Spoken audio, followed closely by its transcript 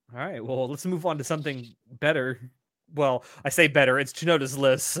right. Well, let's move on to something better. Well, I say better. It's Chinoda's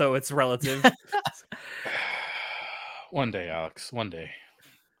list, so it's relative. One day, Alex. One day.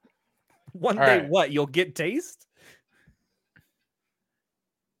 One All day, right. what? You'll get taste?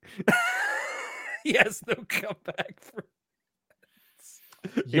 Yes, they'll come back for.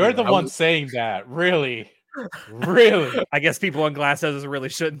 You're the one saying that. Really? Really? I guess people in glass houses really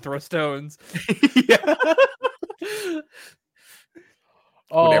shouldn't throw stones. Yeah.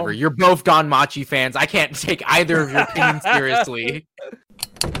 Whatever. You're both Don Machi fans. I can't take either of your opinions seriously.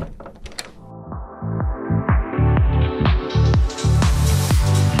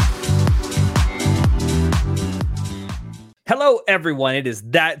 Hello, everyone. It is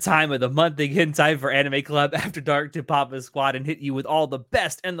that time of the month again, time for Anime Club After Dark to pop a squad and hit you with all the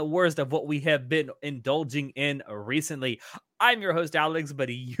best and the worst of what we have been indulging in recently. I'm your host, Alex, but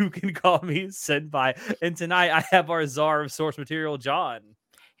you can call me Senpai. And tonight I have our czar of source material, John.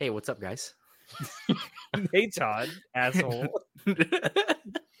 Hey, what's up, guys? Hey, John, asshole.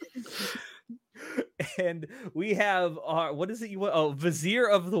 And we have our, what is it you want? Oh, Vizier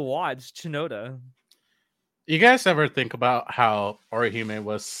of the Watch, Chinoda. You guys ever think about how Orihime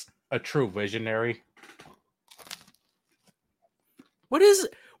was a true visionary? What is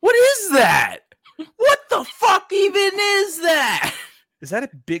that? What the fuck even is that? Is that a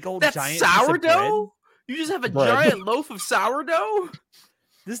big old That's giant piece of bread? sourdough? You just have a giant loaf of sourdough?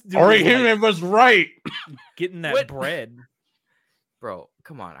 This dude is Orihime was right. getting that What? bread. Bro,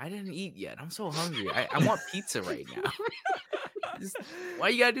 come on. I didn't eat yet. I'm so hungry. I want pizza right now. Why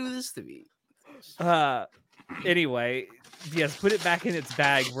you gotta do this to me? Anyway, yes, put it back in its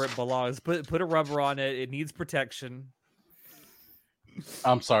bag where it belongs. Put a rubber on it. It needs protection.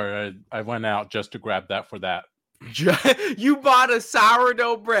 I'm sorry. I went out just to grab that for that. You bought a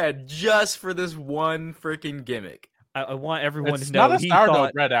sourdough bread just for this one freaking gimmick. I want everyone It's to know not a he sourdough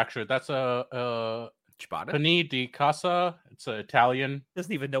thought, bread, actually. That's a Ciabatta? Pani di Casa. It's an Italian.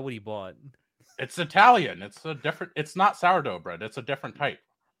 doesn't even know what he bought. It's Italian. It's a different. It's not sourdough bread. It's a different type.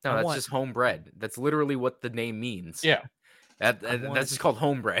 No, I that's want- just home bread. That's literally what the name means. Yeah. That's want- just called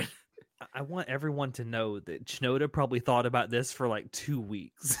home bread. I want everyone to know that Chinoda probably thought about this for like 2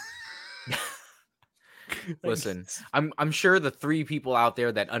 weeks. Like, Listen, I'm sure the three people out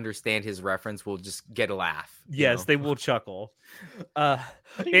there that understand his reference will just get a laugh. you yes, know? they will chuckle.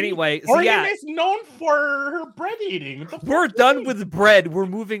 Anyway, so Orihime yeah, is known for her bread eating. we're done with bread. We're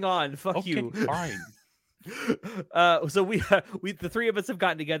moving on. Fuck Okay, you. fine. So we the three of us have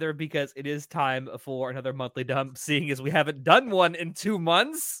gotten together because it is time for another monthly dump, seeing as we haven't done one in 2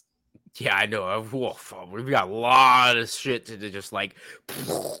 months. Yeah, I know. We've got a lot of shit to just like.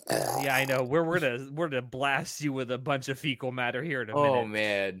 Yeah, I know. We're gonna blast you with a bunch of fecal matter here in a Oh minute.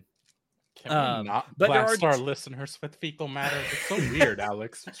 man. Can we not but there blast are our listeners with fecal matter? It's so weird,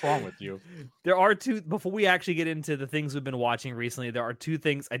 Alex. What's wrong with you? There are two. Before we actually get into the things we've been watching recently, there are two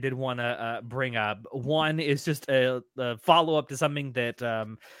things I did want to bring up. One is just a follow up to something that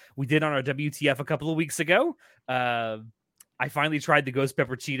we did on our WTF a couple of weeks ago. I finally tried the ghost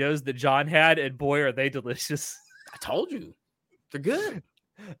pepper Cheetos that John had, and boy, are they delicious. I told you. They're good.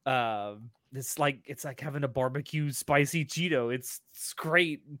 It's like having a barbecue spicy Cheeto. It's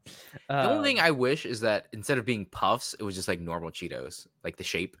great. The only thing I wish is that instead of being puffs, it was just like normal Cheetos, like the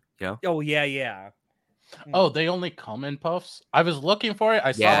shape, you know? Oh yeah. Oh, they only come in puffs? I was looking for it.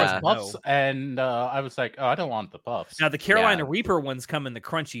 I saw Yeah. those puffs, and I was like, oh, I don't want the puffs. Now the Carolina Yeah. Reaper ones come in the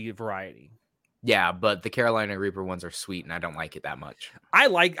crunchy variety. Yeah, but the Carolina Reaper ones are sweet, and I don't like it that much. I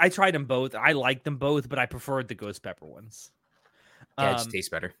tried them both. I like them both, but I preferred the ghost pepper ones. Yeah, it just tastes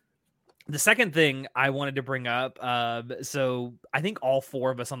better. The second thing I wanted to bring up, so I think all four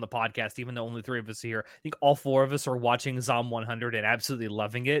of us on the podcast, even though only three of us are here, I think all four of us are watching Zom 100 and absolutely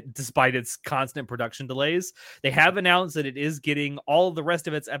loving it, despite its constant production delays. They have announced that it is getting all the rest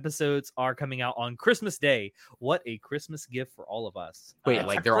of its episodes are coming out on Christmas Day. What a Christmas gift for all of us! Wait, It's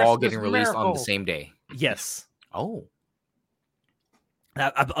like a they're all Christmas getting released on miracle. the same day. Yes. Oh.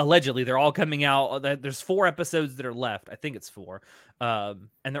 Allegedly, they're all coming out. There's 4 episodes that are left. I think it's 4, and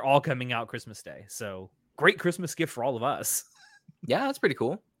they're all coming out Christmas Day. So great Christmas gift for all of us. Yeah, that's pretty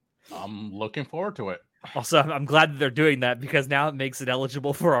cool. I'm looking forward to it. Also, I'm glad that they're doing that because now it makes it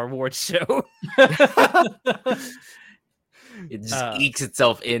eligible for our awards show. It just ekes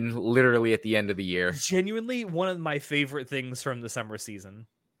itself in literally at the end of the year. Genuinely, one of my favorite things from the summer season.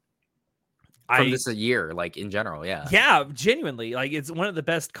 From this year, like in general, yeah. Yeah, genuinely, like it's one of the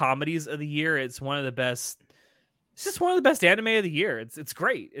best comedies of the year. It's one of the best. It's just one of the best anime of the year. It's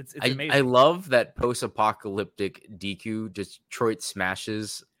great. It's amazing. I love that post-apocalyptic DQ Detroit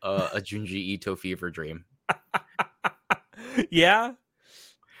smashes a Junji Ito fever dream. Yeah.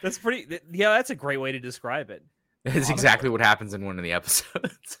 That's pretty. Yeah, that's a great way to describe it. It's exactly what happens in one of the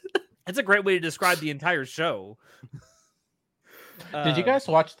episodes. It's a great way to describe the entire show. Did you guys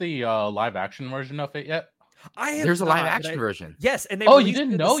watch the live action version of it yet? I have There's a not, live but action version. Yes, and they Oh, you released it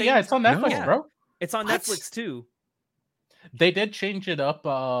didn't at the know? same Yeah, it's on time. Netflix, Yeah. bro. It's on What? Netflix too. They did change it up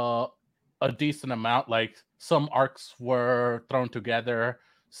a decent amount. Like some arcs were thrown together,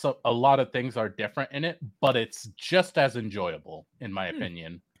 so a lot of things are different in it, but it's just as enjoyable, in my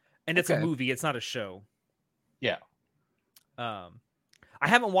opinion. And it's a Okay. movie. It's not a show. Yeah. I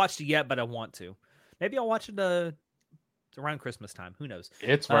haven't watched it yet, but I want to. Maybe I'll watch it around Christmas time. Who knows?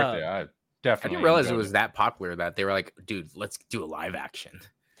 It's worth it. I I definitely didn't realize it enjoyed was that popular that they were like, dude, let's do a live action.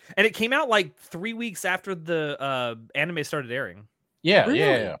 And it came out like 3 weeks after the anime started airing. Yeah, Really?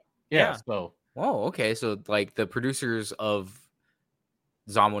 yeah. Yeah. So Whoa, okay. So like the producers of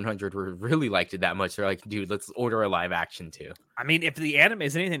Zom 100 were really liked it that much. They're like, dude, let's order a live action too. I mean, if the anime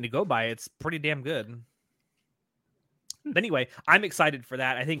is anything to go by, it's pretty damn good. But anyway, I'm excited for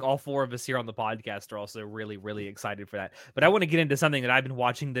that. I think all four of us here on the podcast are also really, really excited for that. But I want to get into something that I've been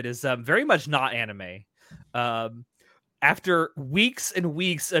watching that is very much not anime. After weeks and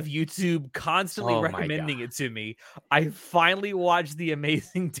weeks of YouTube constantly Oh my recommending God. it to me, I finally watched The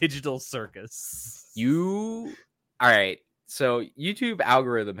Amazing Digital Circus. All right. So YouTube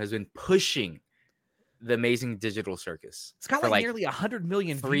algorithm has been pushing the Amazing Digital Circus. It's got for, like nearly 100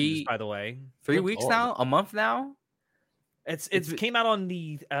 million views, three- by the way. 3 Good weeks Lord. now, a month now. It's It's- came out on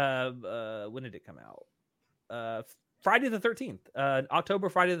the when did it come out? Friday the 13th. October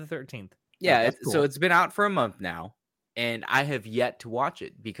Friday the 13th. Yeah, that's so cool. it's been out for a month now, and I have yet to watch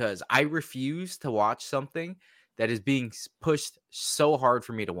it because I refuse to watch something that is being pushed so hard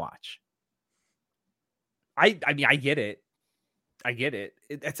for me to watch. I mean, I get it.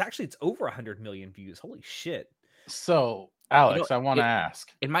 It's over 100 million views. Holy shit. So Alex, I want to it-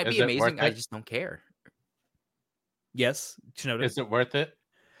 ask. It might Is be it amazing. worth I it? just don't care. Yes, Shinoda. Is it worth it?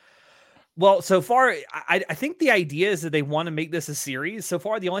 Well, so far, I think the idea is that they want to make this a series. So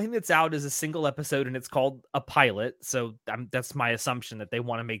far, the only thing that's out is a single episode, and it's called a pilot. So that's my assumption that they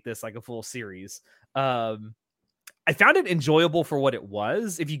want to make this like a full series. I found it enjoyable for what it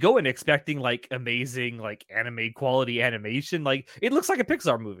was. If you go in expecting like amazing, like anime quality animation, like it looks like a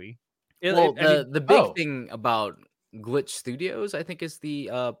Pixar movie. Well, I mean, the big oh. thing about Glitch Studios, I think, is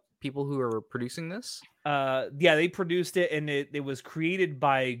the people who are producing this. yeah, they produced it, and it was created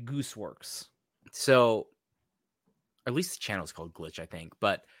by Gooseworks. So, at least the channel is called Glitch, I think.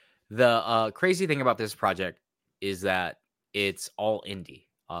 But the crazy thing about this project is that it's all indie.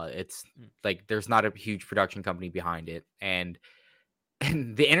 It's like there's not a huge production company behind it, and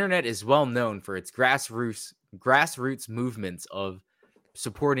the internet is well known for its grassroots movements of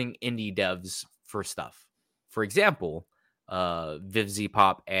supporting indie devs for stuff. For example, Viv Z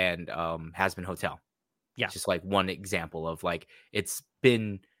Pop and Hazbin Hotel. Yeah. Just like one example of like it's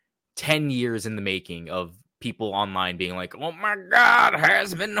been 10 years in the making of people online being like, oh my God,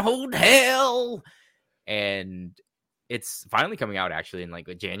 Hazbin Hotel. And it's finally coming out actually in like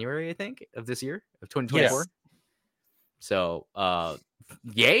January, I think, of this year of 2024. Yes. So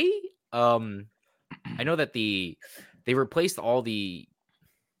yay. I know that they replaced all the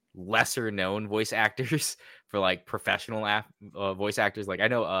lesser known voice actors for like professional voice actors. Like I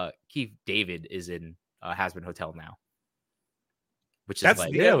know Keith David is in Hazbin Hotel now, which is That's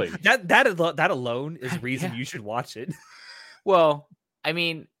like Really? that alone is reason Yeah. you should watch it. well, I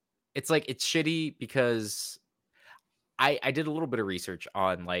mean, it's like it's shitty because I did a little bit of research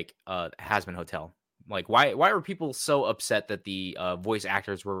on like Hazbin Hotel. Like why were people so upset that the voice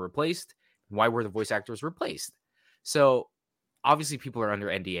actors were replaced? Why were the voice actors replaced? So obviously people are under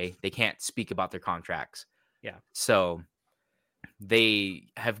NDA. They can't speak about their contracts. Yeah. So they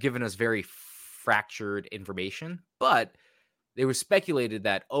have given us very fractured information, but it was speculated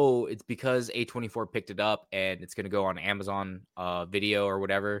that, oh, it's because A24 picked it up and it's going to go on Amazon Video or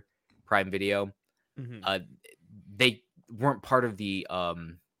whatever, Prime Video. Mhm. They weren't part of the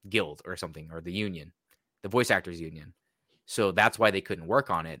guild or something, or the union, the voice actors union. So that's why they couldn't work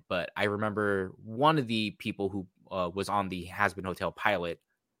on it. But I remember one of the people who was on the Hazbin Hotel pilot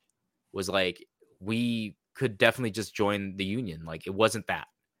was like, we could definitely just join the union. Like it wasn't that.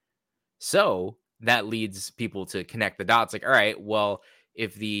 So that leads people to connect the dots. Like, all right, well,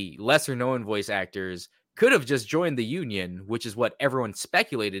 if the lesser known voice actors could have just joined the union, which is what everyone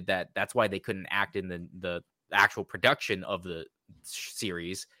speculated that's why they couldn't act in the actual production of the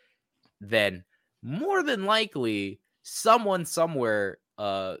series, then more than likely someone somewhere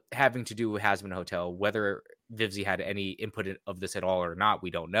having to do with Hazbin Hotel, whether Vivzy had any input of this at all or not,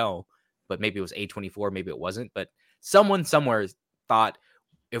 we don't know. But maybe it was A24, maybe it wasn't. But someone somewhere thought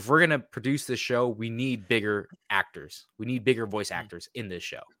if we're gonna produce this show, we need bigger actors. We need bigger voice actors in this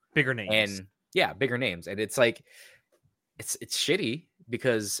show. Bigger names. And yeah, bigger names. And it's like it's shitty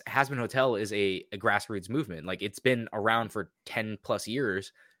because Hazbin Hotel is a grassroots movement. Like it's been around for 10 plus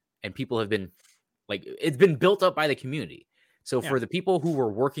years, and people have been like, it's been built up by the community. So for the people who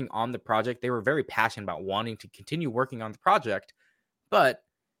were working on the project, they were very passionate about wanting to continue working on the project, but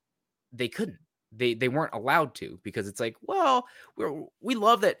they couldn't. They weren't allowed to, because it's like, well, we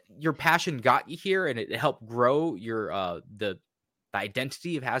love that your passion got you here and it helped grow your the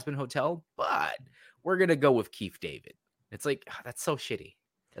identity of Hazbin Hotel, but we're gonna go with Keith David. It's like, that's so shitty.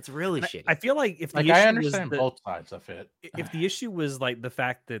 That's really shitty. I feel like if the Like, issue I understand was both sides of it. if the issue was like the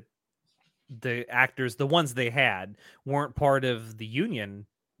fact that the actors, the ones they had, weren't part of the union,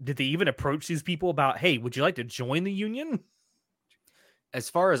 did they even approach these people about, hey, would you like to join the union? As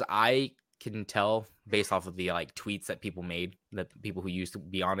far as I can tell, based off of the like tweets that people made, the people who used to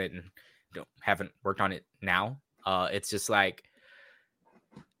be on it and haven't worked on it now, it's just like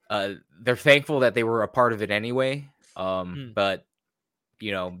they're thankful that they were a part of it anyway. But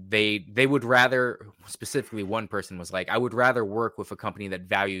you know, they would rather, specifically one person was like, I would rather work with a company that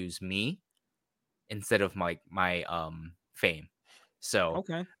values me instead of my fame. So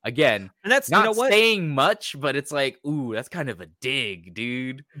again, and that's, not you know what, saying much, but it's like, ooh, that's kind of a dig,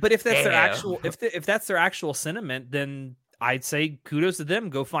 dude. But if that's their actual, if that's their actual sentiment, then I'd say kudos to them.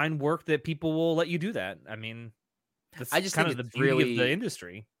 Go find work that people will let you do that. I mean, that's I just kind think of the it's beauty really of the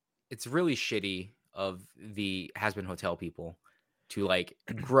industry. It's really shitty of the Hazbin Hotel people to like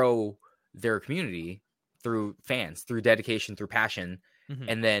grow their community through fans, through dedication, through passion,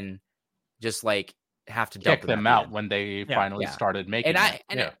 and then just like have to kick them out when they finally started making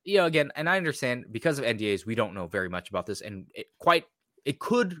it. You know, again, and I understand because of NDAs, we don't know very much about this, and it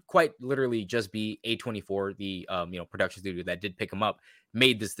could quite literally just be A24, the you know, production studio that did pick them up,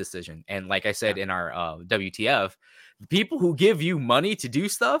 made this decision. And like I said in our WTF, the people who give you money to do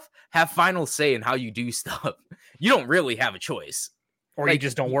stuff have final say in how you do stuff. You don't really have a choice. Or like, you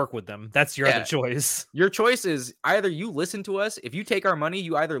just don't work with them. That's your other choice. Your choice is either you listen to us. If you take our money,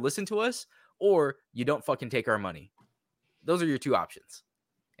 you either listen to us or you don't fucking take our money. Those are your two options.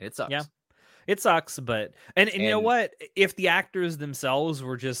 And it sucks. Yeah. It sucks, but and you know what? If the actors themselves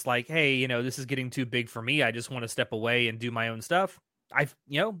were just like, hey, you know, this is getting too big for me, I just want to step away and do my own stuff,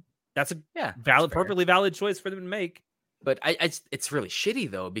 that's a perfectly valid choice for them to make. But it's really shitty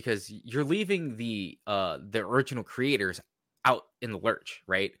though, because you're leaving the original creators out in the lurch,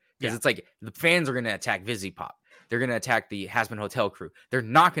 right? Because it's like the fans are going to attack VisiPop. They're going to attack the Hazbin Hotel crew. They're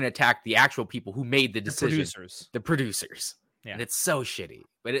not going to attack the actual people who made the decision. The producers. Yeah. And it's so shitty.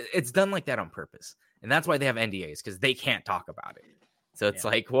 But it's done like that on purpose. And that's why they have NDAs, because they can't talk about it. So it's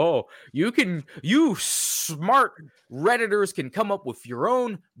like, whoa, you smart Redditors can come up with your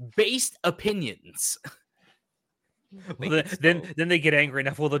own based opinions. Well, then they get angry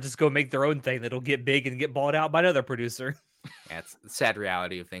enough. Well, they'll just go make their own thing that'll get big and get bought out by another producer. Yeah, it's the sad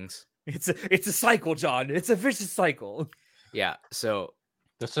reality of things. It's a cycle, John. It's a vicious cycle. Yeah. So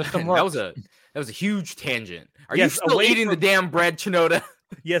the system works. That was a huge tangent. Are you still eating the damn bread, Chinoda?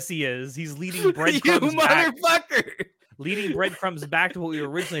 Yes, he is. He's leading breadcrumbs back. Motherfucker. Leading breadcrumbs back to what we were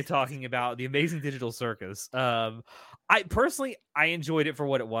originally talking about, the Amazing Digital Circus. I personally enjoyed it for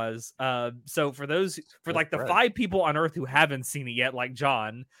what it was. So for the 5 people on Earth who haven't seen it yet, like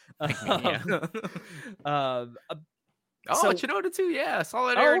John, Chinoda too. Yeah,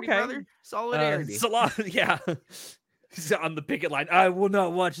 solidarity, brother. Solidarity. Yeah. On the picket line, I will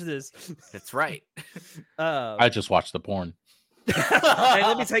not watch this. That's right. I just watched the porn. And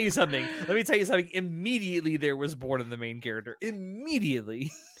let me tell you something. Immediately there was born in the main character.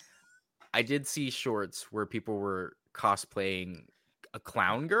 Immediately. I did see shorts where people were cosplaying a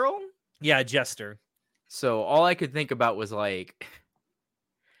clown girl. Yeah, Jester. So all I could think about was like,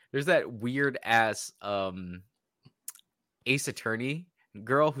 there's that weird ass Ace Attorney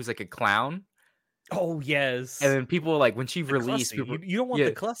girl who's like a clown. Oh yes. And then people like when she released, people, you don't want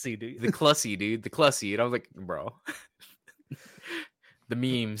the Clussy, do you? The Clussy, dude, the Clussy, and I was like, bro, the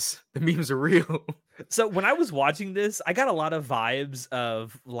memes are real. So when I was watching this, I got a lot of vibes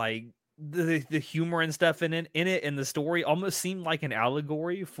of like the humor and stuff in it, and the story almost seemed like an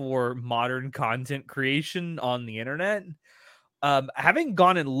allegory for modern content creation on the internet. Having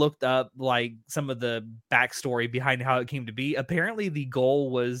gone and looked up like some of the backstory behind how it came to be, apparently the goal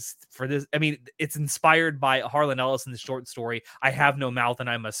was for this. I mean, it's inspired by Harlan Ellison's short story, I Have No Mouth and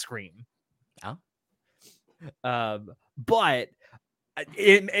I Must Scream. Oh. But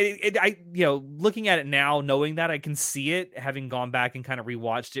looking at it now, knowing that, I can see it, having gone back and kind of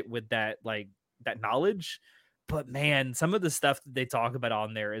rewatched it with that knowledge. But man, some of the stuff that they talk about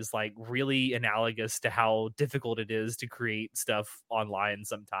on there is like really analogous to how difficult it is to create stuff online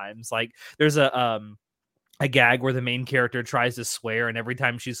sometimes. Like there's a gag where the main character tries to swear, and every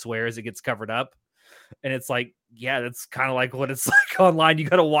time she swears it gets covered up. And it's like, yeah, that's kind of like what it's like online. You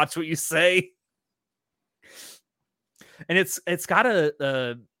got to watch what you say. And it's got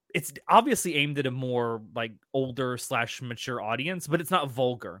it's obviously aimed at a more like older / mature audience, but it's not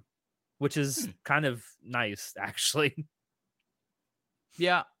vulgar, which is kind of nice, actually.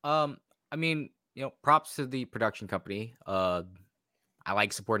 Yeah. I mean, props to the production company. I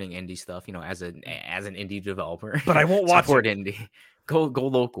like supporting indie stuff, as an indie developer. But I won't watch support indie. Go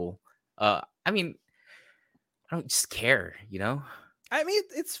local. I mean, I don't just care, I mean,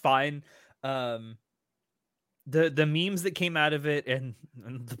 it's fine. The memes that came out of it and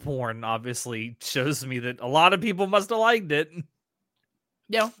the porn obviously shows me that a lot of people must have liked it.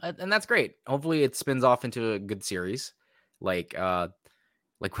 Yeah, and that's great. Hopefully it spins off into a good series. Like when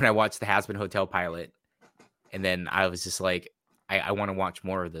I watched the Hazbin Hotel pilot, and then I was just like, I want to watch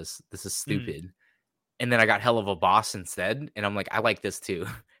more of this. This is stupid. And then I got Hell of a Boss instead, and I'm like, I like this too.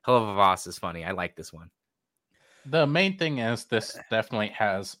 Hell of a Boss is funny. I like this one. The main thing is this definitely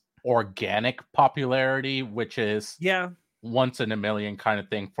has organic popularity, which is once in a million kind of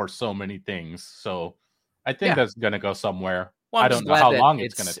thing for so many things. So I think that's going to go somewhere. Well, I don't know how long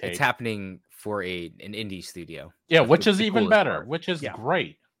it's going to take. It's happening for an indie studio. Yeah, which is even better, which is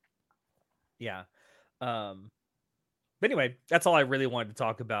great. Yeah. But anyway, that's all I really wanted to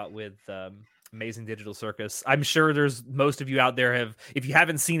talk about with Amazing Digital Circus. I'm sure there's most of you out there if you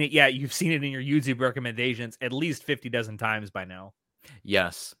haven't seen it yet, you've seen it in your YouTube recommendations at least 50 dozen times by now.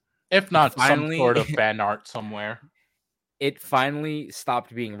 Yes. If not some sort of fan art somewhere. It finally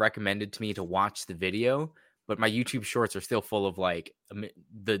stopped being recommended to me to watch the video, but my YouTube shorts are still full of like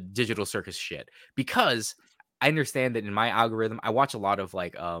the Digital Circus shit, because I understand that in my algorithm, I watch a lot of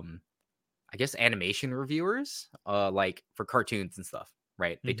like, I guess animation reviewers, like for cartoons and stuff,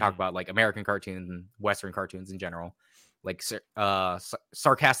 right? They talk about like American cartoons and Western cartoons in general. Like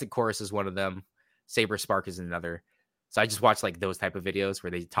Sarcastic Chorus is one of them. Saber Spark is another. So I just watch like those type of videos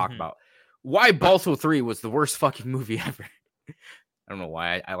where they talk about why Balto 3 was the worst fucking movie ever. I don't know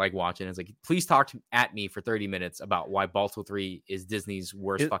why I like watching. It's like, please talk at me for 30 minutes about why Balto 3 is Disney's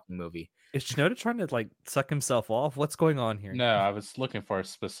worst fucking movie. Is Shinoda trying to like suck himself off? What's going on here? No, I was looking for a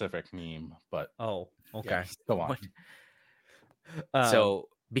specific meme, but okay. Yeah, go on. So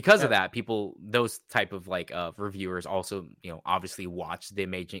because of that, those type of like reviewers also, obviously watch the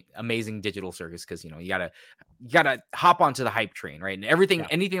amazing Digital Circus, because you gotta hop onto the hype train, right? And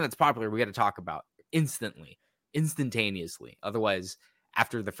anything that's popular, we got to talk about instantaneously. Otherwise,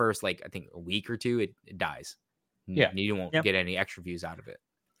 after the first I think a week or two, it dies. Yeah, you won't get any extra views out of it.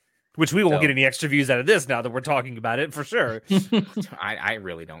 Which we won't get any extra views out of this now that we're talking about it for sure. I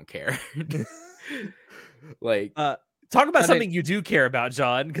really don't care. Talk about something you do care about,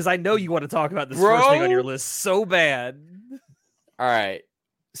 John, because I know you want to talk about this first thing on your list so bad. All right.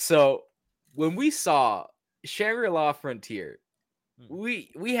 So when we saw Shangri-La Frontier,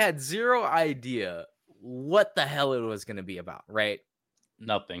 we had zero idea what the hell it was going to be about, right?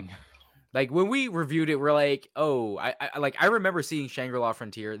 Nothing. Like when we reviewed it, we're like, oh, I remember seeing Shangri-La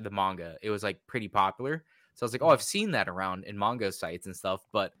Frontier, the manga. It was like pretty popular. So I was like, oh, I've seen that around in manga sites and stuff,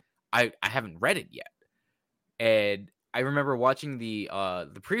 but I haven't read it yet. And I remember watching the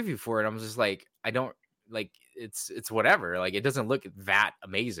preview for it. I was just like, I don't like it's whatever. Like it doesn't look that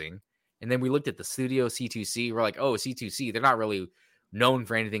amazing. And then we looked at the studio C2C. We're like, oh, C2C, they're not really known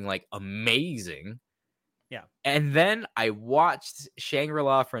for anything like amazing. Yeah. And then I watched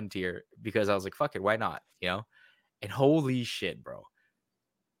Shangri-La Frontier because I was like, fuck it, why not? And holy shit, bro.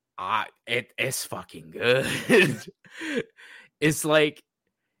 It's fucking good. It's like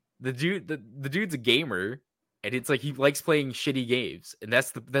the dude's a gamer, and it's like he likes playing shitty games, and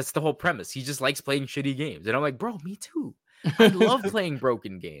that's the whole premise. He just likes playing shitty games. And I'm like, bro, me too. I love playing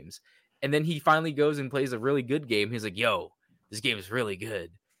broken games. And then he finally goes and plays a really good game. He's like, yo, this game is really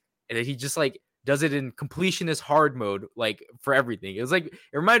good. And then he just like does it in completionist hard mode, like for everything. It was like, it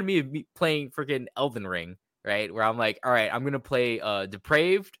reminded me of me playing freaking Elden Ring, right? Where I'm like, all right, I'm going to play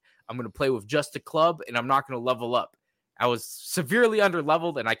Depraved. I'm going to play with just a club, and I'm not going to level up. I was severely under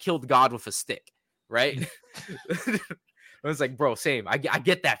leveled, and I killed God with a stick, right? I was like, bro, same. I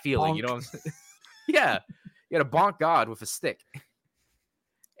get that feeling, bonk. You know what I'm saying? Yeah. You got to bonk God with a stick.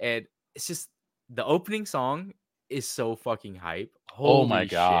 And it's just, the opening song is so fucking hype. Oh my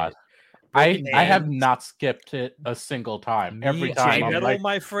God. I have not skipped it a single time. Every time I'm like,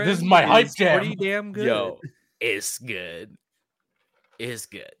 my friend, this is my hype jam. Pretty damn good. Yo, it's good. It's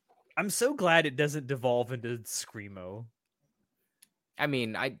good. I'm so glad it doesn't devolve into screamo. I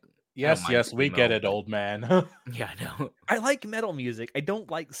mean, Yes, mind yes, we screamo, get it, but- old man. yeah, no, I like metal music. I don't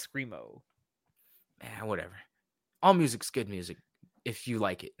like screamo. whatever. All music's good music if you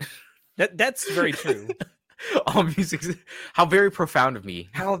like it. That's very true. All music's how very profound of me.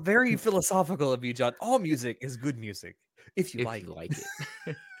 How very philosophical of you, John. All music is good music if you If like you it. like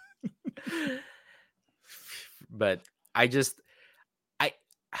it. But I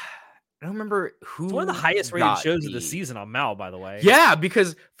don't remember who. It's one of the highest rated got shows of the season on Mal, by the way. Yeah,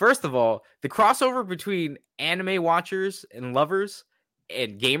 because first of all, the crossover between anime watchers and lovers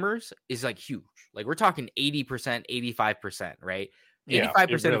and gamers is like huge. Like we're talking 80%, 85%, right? Yeah, 85%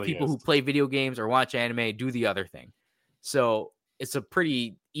 it of really people is. who play video games or watch anime do the other thing. So it's a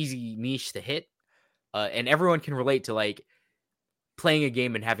pretty easy niche to hit. And everyone can relate to like playing a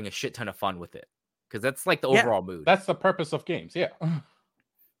game and having a shit ton of fun with it. Because that's like the Yeah, overall mood. That's the purpose of games. Yeah.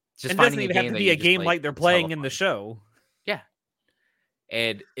 Just It doesn't finding even have to that be you a just game play. like they're It's hella playing in the fun. show.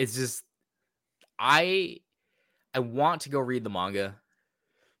 And it's just I want to go read the manga.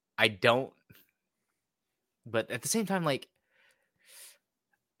 I don't, but at the same time, like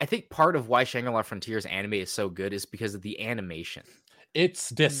I think part of why Shangri-La Frontiers anime is so good is because of the animation. It's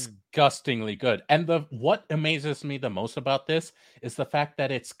disgustingly good. And what amazes me the most about this is the fact that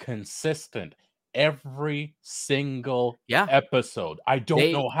it's consistent every single Yeah. episode. I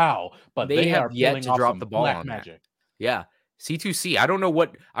don't know how, but they they have are yet pulling to off drop some the ball black on that. magic. Yeah. C2C. I don't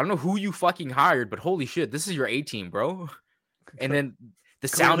know who you fucking hired, but holy shit, this is your A team, bro. And then the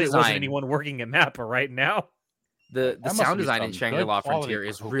sound Clearly it wasn't design, anyone working at Mappa right now. the That must sound be design in some Shangri-La good quality Frontier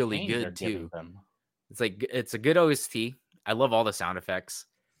is cocaine really they're good giving too. them. It's a good OST. I love all the sound effects.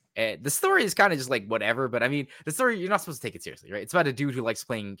 The story is kind of just like whatever, but I mean, the story you're not supposed to take it seriously, right? It's about a dude who likes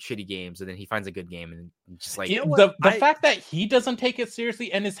playing shitty games, and then he finds a good game, and just like You know what? The fact that he doesn't take it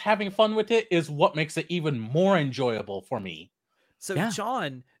seriously and is having fun with it is what makes it even more enjoyable for me. So Yeah.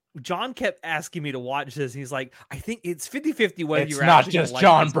 John kept asking me to watch this. He's like, I think it's 50-50 whether It's you're not actually gonna just like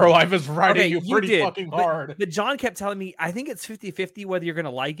John, this or bro. not. I was writing Okay, you you pretty did, fucking hard. But John kept telling me, I think it's 50-50 whether you're going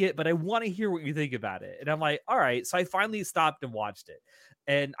to like it, but I want to hear what you think about it. And I'm like, all right. So I finally stopped and watched it.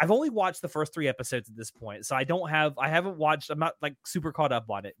 And I've only watched the first 3 episodes at this point. So I haven't watched, I'm not like super caught up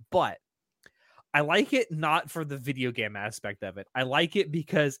on it, but I like it not for the video game aspect of it. I like it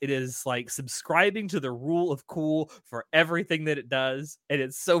because it is like subscribing to the rule of cool for everything that it does. And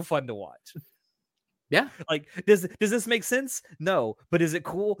it's so fun to watch. Yeah. Like, does this make sense? No. But is it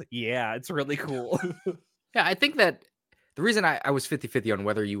cool? Yeah, it's really cool. Yeah, I think that the reason I was 50-50 on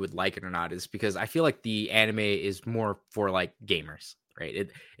whether you would like it or not is because I feel like the anime is more for like gamers, right?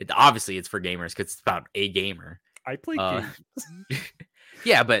 It obviously it's for gamers because it's about a gamer. I play games.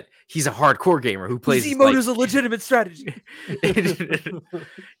 Yeah, but he's a hardcore gamer who plays Z-Mode is a legitimate strategy.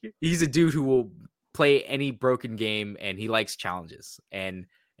 He's a dude who will play any broken game and he likes challenges. And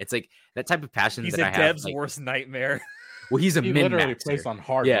it's like that type of passion He's that a I have. dev's Like, worst nightmare. well, he's a He min literally maxer. plays on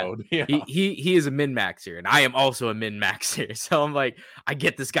hard Yeah. mode. Yeah. He is a min maxer, and I am also a min maxer. So I'm like, I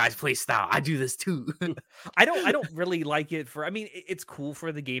get this guy's play style. I do this too. I don't really like it for, I mean, it's cool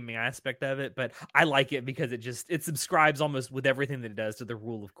for the gaming aspect of it, but I like it because it subscribes almost with everything that it does to the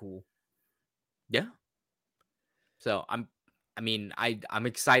rule of cool. Yeah. So I'm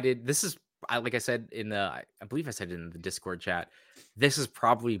excited. This is like I said I believe I said it in the Discord chat. This is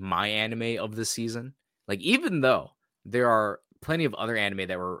probably my anime of the season. Like, even though there are plenty of other anime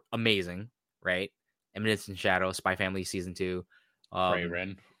that were amazing, right? Eminence in Shadow, Spy Family Season 2,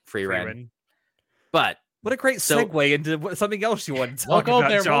 Free Ren. But What a great So- segue into something else you want to We'll talk go about,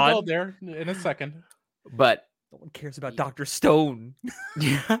 there. John. We'll go there in a second. but No one cares about Dr. Stone.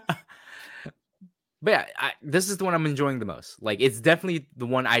 yeah. But yeah, this is the one I'm enjoying the most. Like, it's definitely the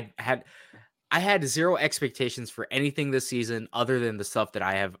one I had zero expectations for anything this season other than the stuff that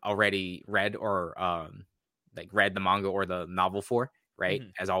I have already read or like read the manga or the novel for, right?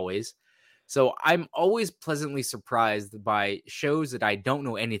 Mhm. As always. So I'm always pleasantly surprised by shows that I don't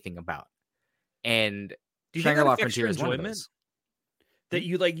know anything about. And Do you think that Shangri-La affects your Frontier is one of enjoyment? those.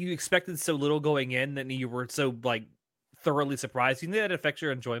 That you expected so little going in that you were so like thoroughly surprised. Do you think that affects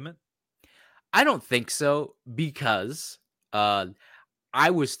your enjoyment? I don't think so because I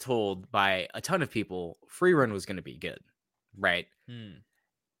was told by a ton of people Free Run was going to be good, right?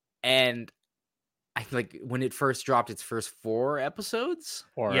 And I like when it first dropped its first 4 episodes.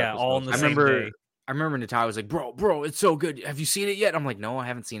 Yeah, all in the I same remember day. I remember Natalia was like, bro, it's so good. Have you seen it yet? I'm like, no, I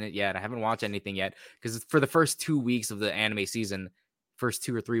haven't seen it yet. I haven't watched anything yet because for the first 2 weeks of the anime season, first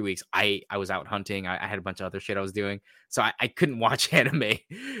 2 or 3 weeks, I was out hunting. I had a bunch of other shit I was doing, so I couldn't watch anime.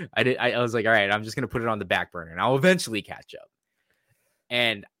 I was like, all right, I'm just gonna put it on the back burner, and I'll eventually catch up.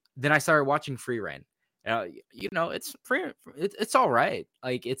 And then I started watching Free Ren. You know, it's free. It's all right.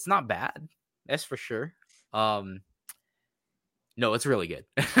 Like, it's not bad. That's for sure. No, it's really good.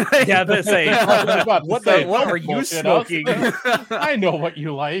 Yeah, but say what are you smoking? I know what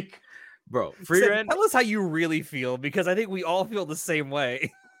you like, bro. Free Ren. Tell us how you really feel, because I think we all feel the same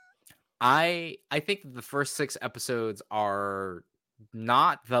way. I think the first 6 episodes are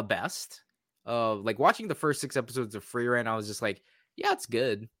not the best. Like, watching the first 6 episodes of Free Ren, I was just like, yeah, it's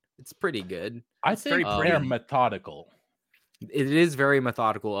good. It's pretty good. I think they're methodical. It is very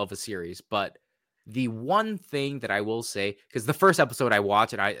methodical of a series, but the one thing that I will say, because the first episode I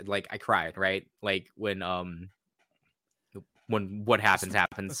watched and I cried, right? Like, when what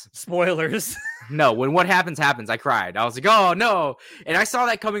happens. Spoilers. No, when what happens, I cried. I was like, oh no. And I saw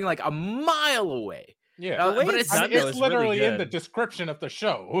that coming like a mile away. Yeah, but it's literally really in the description of the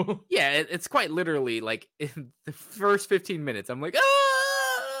show. Yeah, it's quite literally like in the first 15 minutes. I'm like,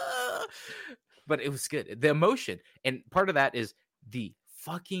 ah! But it was good. The emotion. And part of that is the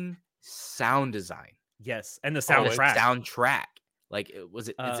fucking sound design. Yes, and the soundtrack. Like, is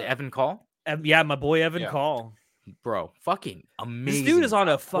it Evan Call? Yeah, my boy Evan Call. Bro, fucking amazing. This dude is on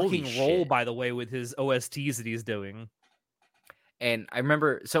a fucking roll, by the way, with his OSTs that he's doing. And I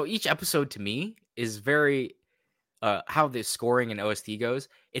remember, so each episode to me is very, how the scoring and OST goes.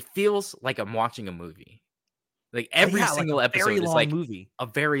 It feels like I'm watching a movie. Like, every single episode is like movie. A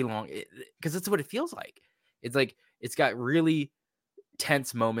very long, because that's what it feels like. It's like, it's got really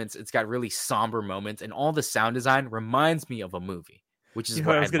tense moments. It's got really somber moments, and all the sound design reminds me of a movie. Which is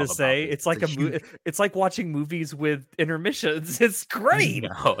what I was going to say. It's like it's like watching movies with intermissions. It's great.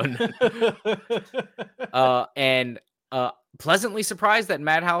 And pleasantly surprised that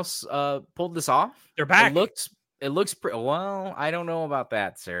Madhouse pulled this off. They're back. It looks pretty well. I don't know about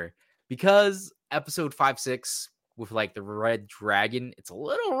that, sir, because episode 5-6 with like the Red Dragon, it's a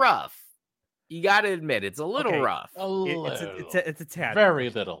little rough. You got to admit, it's a little rough. It's a tad. Very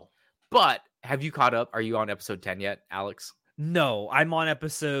little. But have you caught up? Are you on episode 10 yet, Alex? No, I'm on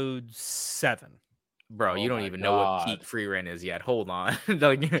episode 7. Bro, you don't even know what peak Free Ren is yet. Hold on.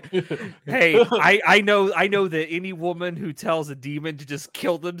 Hey, I know that any woman who tells a demon to just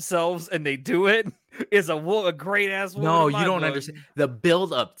kill themselves and they do it is a great ass woman. No, you don't understand the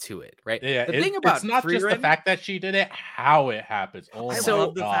build up to it, right? Yeah, the thing about it's not Free just Ren, the fact that she did it, how it happens. Oh, I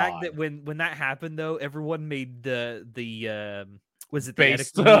love the fact that when that happened, though, everyone made the was it the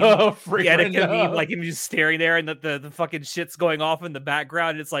based Etika meme, like him just staring there and the fucking shit's going off in the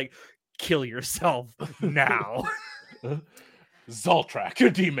background, and it's like, kill yourself now. Zoltrak, a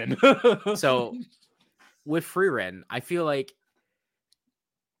demon. So with Free Ren, I feel like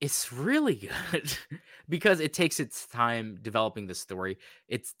it's really good because it takes its time developing the story.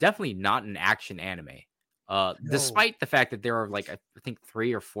 It's definitely not an action anime. Despite the fact that there are like I think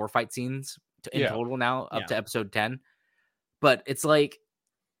 3 or 4 fight scenes in total now up to episode 10. But it's like,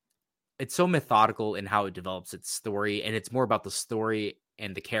 it's so methodical in how it develops its story, and it's more about the story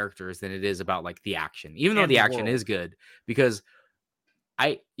and the characters than it is about like the action, even though the action is good. Because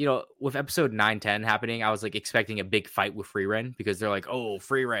with episode 9-10 happening, I was like expecting a big fight with Free Ren because they're like, oh,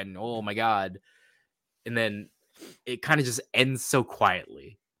 Free Ren, oh my God. And then it kind of just ends so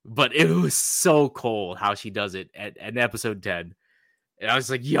quietly. But it was so cool how she does it at episode 10. And I was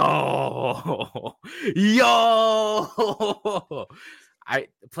like, yo, I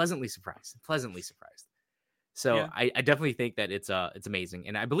pleasantly surprised. So I definitely think that it's amazing.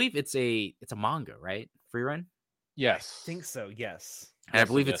 And I believe it's a manga, right? Free Ren? Yes. I think so, yes. And I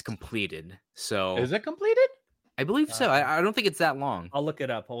believe it's completed. So is it completed? I believe so. I don't think it's that long. I'll look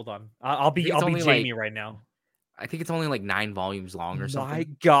it up. Hold on. I'll be Jamie right now. I think it's only like 9 volumes long or something. My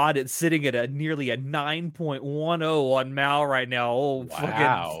God, it's sitting at nearly a 9.10 on Mal right now. Oh, fucking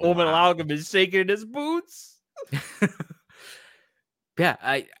Fullmetal Alchemist shaking in his boots. Yeah,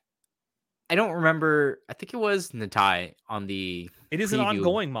 I don't remember. I think it was Natai on the. It is an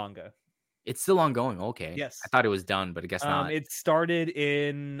ongoing manga. It's still ongoing. Okay. Yes. I thought it was done, but I guess not. It started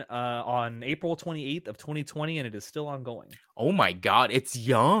on April 28th of 2020, and it is still ongoing. Oh my God, it's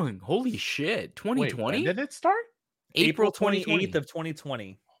young. Holy shit. 2020? Wait, when did it start? April 28th of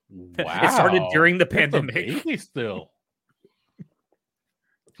 2020. Wow. It started during the pandemic. Baby still.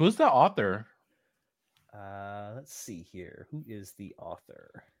 Who's the author? Let's see here. Who is the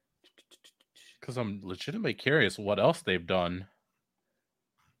author? Because I'm legitimately curious what else they've done.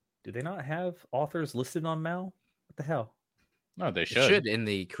 Do they not have authors listed on Mal? What the hell? No, they should. It should in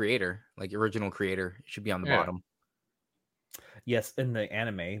the creator, like original creator. It should be on the bottom. Yes, in the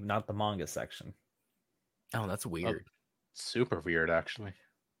anime, not the manga section. Oh, that's weird. Super weird, actually.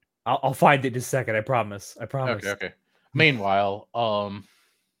 I'll find it in a second. I promise. Okay. Meanwhile,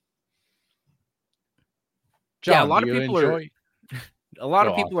 John, a lot do of you people enjoy? a lot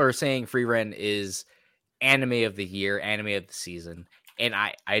Go of on. people are saying Free Run is anime of the year, anime of the season. And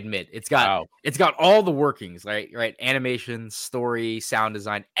I admit it's got all the workings, right? Animation, story, sound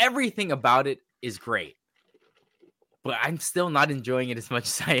design, everything about it is great. But I'm still not enjoying it as much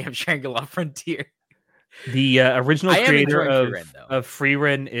as I am Shangri-La Frontier. The original I am creator enjoying Free Run, though. of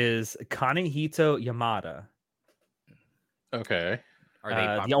Frieren is Kanehito Yamada. Okay. Are they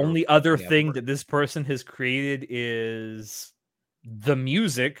The popular only other in the thing other that this person has created is the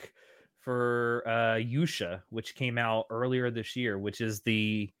music for Yusha, which came out earlier this year, which is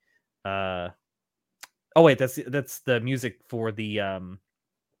the oh wait, that's the music for the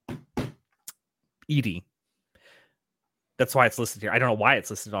Edie. That's why it's listed here. I don't know why it's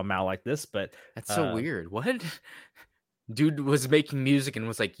listed on Mal like this, but That's so weird. What? Dude was making music and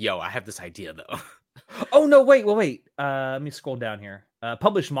was like, yo, I have this idea though. Oh no, wait. Let me scroll down here.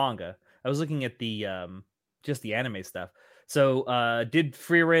 Published manga. I was looking at the just the anime stuff. So did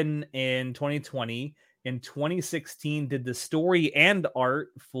Frieren in 2020. In 2016, did the story and art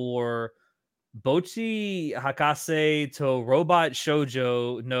for Bochi Hakase to Robot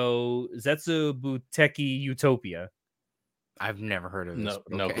Shoujo no Zetsubuteki Utopia. I've never heard of this.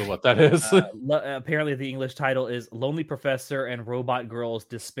 No clue what that is. Apparently, the English title is Lonely Professor and Robot Girls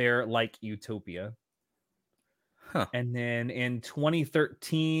Despair Like Utopia. Huh. And then in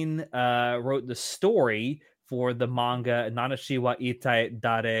 2013, wrote the story for the manga Nanashiwa Itai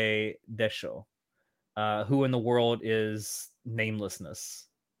Dare Desho. Who in the world is namelessness?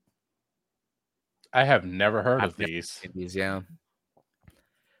 I have never heard of these. Yeah.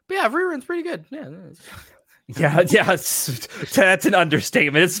 But yeah, Rerun's pretty good. Yeah. Yeah, that's an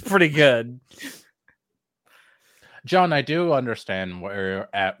understatement. It's pretty good. John, I do understand where you're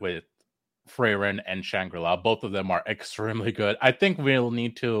at with Frieren and Shangri-La. Both of them are extremely good. I think we'll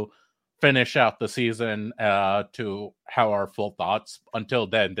need to finish out the season to have our full thoughts. Until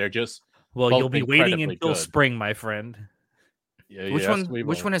then, they're just you'll be waiting until good. Spring, my friend. Yeah,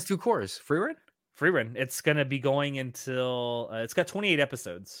 which one has 2 cores? Frieren? Frieren. It's gonna be going until it's got 28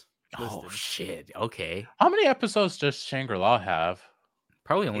 episodes. Oh shit! Okay. How many episodes does Shangri-La have?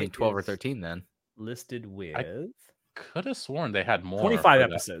 Probably only 12 or 13 then. Listed with. Could have sworn they had more. 25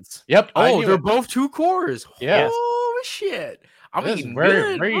 episodes. Yep. Oh, they're both 2 cores. Yes. Oh shit! I'm eating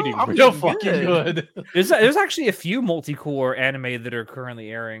very good. eating I'm real eating fucking good. There's actually a few multi-core anime that are currently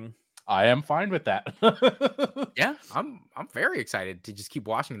airing. I am fine with that. Yeah, I'm very excited to just keep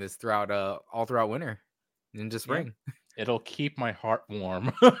watching this throughout all throughout winter and into spring. Yeah. It'll keep my heart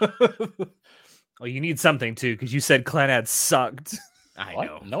warm. Well, you need something too, because you said Clannad sucked. I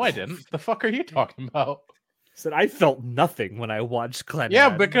know. No, I didn't. The fuck are you talking about? Said I felt nothing when I watched Clannad. Yeah,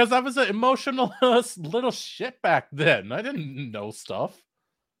 because I was an emotional little shit back then. I didn't know stuff.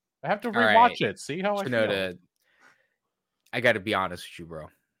 I have to rewatch it. See how I feel. I got to be honest with you, bro.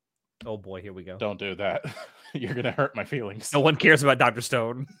 Oh boy, here we go. Don't do that. You're gonna hurt my feelings. No one cares about Dr.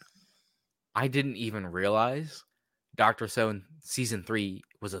 Stone. I didn't even realize Dr. Stone season 3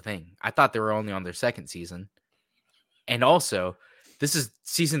 was a thing. I thought they were only on their 2nd season. And also, this is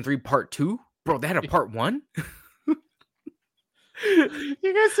season 3 part 2? Bro, they had a part 1? You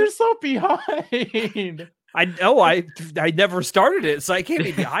guys are so behind. I know I never started it, so I can't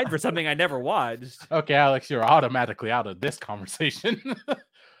be behind for something I never watched. Okay, Alex, you're automatically out of this conversation.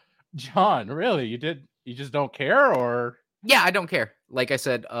 John, really? You just don't care, or? Yeah, I don't care. Like I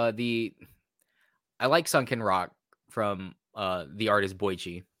said, I like Sunken Rock from the artist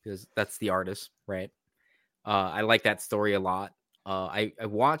Boichi, because that's the artist, right? I like that story a lot. I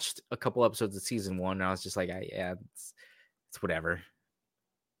watched a couple episodes of season 1, and I was just like, it's whatever.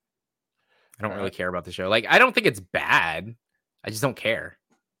 I don't really care about the show. Like, I don't think it's bad. I just don't care.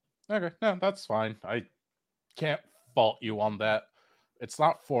 Okay, no, that's fine. I can't fault you on that. It's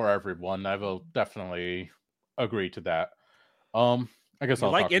not for everyone. I will definitely agree to that. I guess You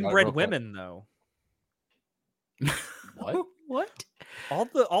I'll like talk about it inbred real quick. women, though. What? What?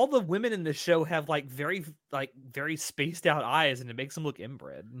 All the women in the show have very spaced out eyes, and it makes them look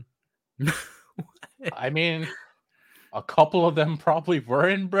inbred. I mean, a couple of them probably were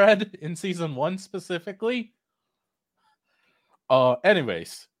inbred in season 1 specifically.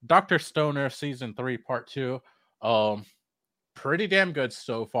 Anyways, Dr. Stoner season 3 part 2. Pretty damn good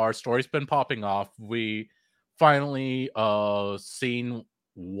so far. Story's been popping off. We finally seen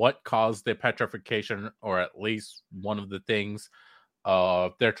what caused the petrification, or at least one of the things.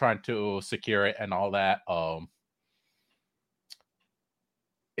 They're trying to secure it and all that.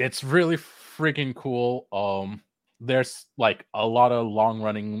 It's really freaking cool. There's a lot of long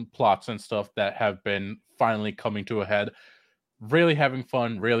running plots and stuff that have been finally coming to a head. really having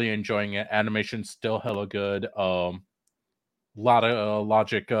fun, really enjoying it. Animation's still hella good. Lot of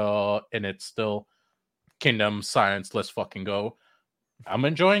logic in it still. Kingdom Science, let's fucking go. I'm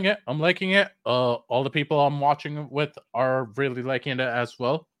enjoying it. I'm liking it. All the people I'm watching it with are really liking it as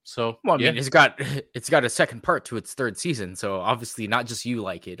well. So, Well, I mean, it's got a second part to its third season, so obviously not just you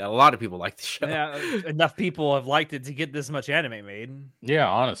like it. A lot of people like the show. Yeah, enough people have liked it to get this much anime made. Yeah,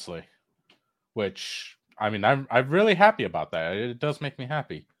 honestly. Which, I mean, I'm really happy about that. It does make me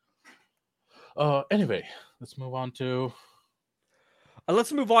happy. Anyway, let's move on to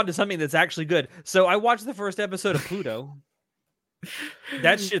something that's actually good. So I watched the first episode of Pluto.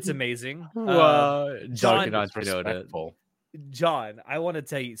 That shit's amazing. John, respectful. John, I want to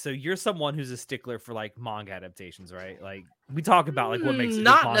tell you. So you're someone who's a stickler for like manga adaptations, right? Like we talk about like what makes a good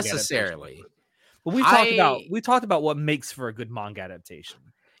not manga necessarily, adaptation. But we talked about what makes for a good manga adaptation.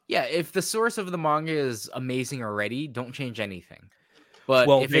 Yeah, if the source of the manga is amazing already, don't change anything. But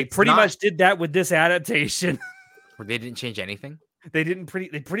well, if they pretty much did that with this adaptation. Or they didn't change anything. They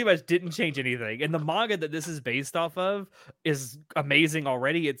pretty much didn't change anything. And the manga that this is based off of is amazing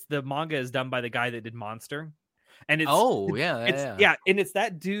already. It's the manga is done by the guy that did Monster. And it's and it's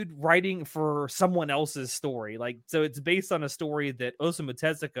that dude writing for someone else's story. Like, so it's based on a story that Osamu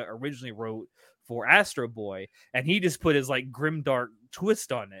Tezuka originally wrote for Astro Boy, and he just put his like grimdark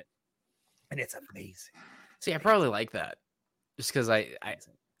twist on it, and it's amazing. See, I probably like that just because I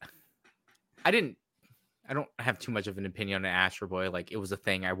don't have too much of an opinion on Astro Boy. Like, it was a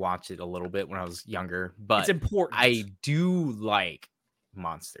thing. I watched it a little bit when I was younger, but it's important. I do like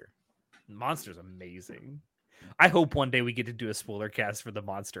Monster. Monster's amazing. I hope one day we get to do a spoiler cast for the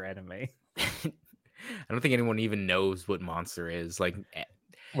Monster anime. I don't think anyone even knows what Monster is. Like,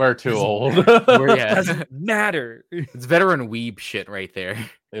 we're too old. Doesn't matter. It's veteran weeb shit right there.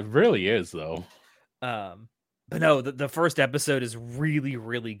 It really is, though. But no, the first episode is really,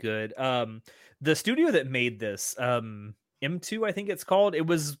 really good. The studio that made this, M2, I think it's called, it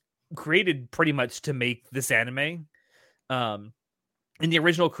was created pretty much to make this anime. And the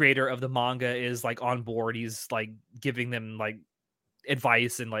original creator of the manga is like on board. He's like giving them like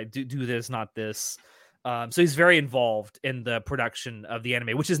advice and like do this, not this. So he's very involved in the production of the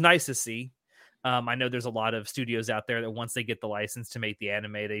anime, which is nice to see. I know there's a lot of studios out there that once they get the license to make the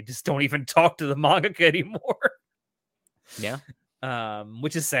anime, they just don't even talk to the mangaka anymore. Yeah.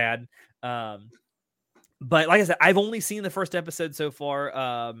 Which is sad. But like I said, I've only seen the first episode so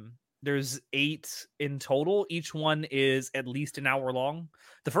far. There's 8 in total. Each one is at least an hour long.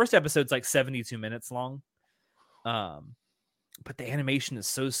 The first episode's like 72 minutes long. But the animation is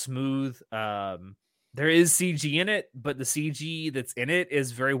so smooth. There is CG in it, but the CG that's in it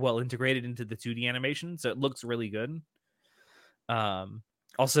is very well integrated into the 2D animation, so it looks really good.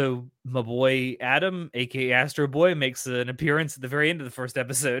 Also, my boy Adam, aka Astro Boy, makes an appearance at the very end of the first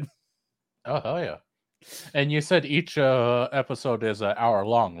episode. Oh, hell yeah. And you said each episode is an hour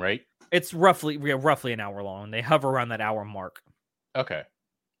long, right? It's roughly an hour long. They hover around that hour mark. Okay.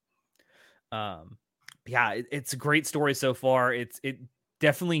 Yeah, it's a great story so far. It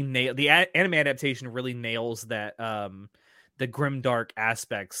definitely the anime adaptation really nails that the grimdark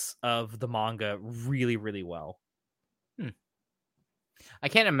aspects of the manga really, really well. I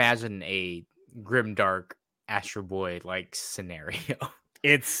can't imagine a grimdark Astro Boy like scenario.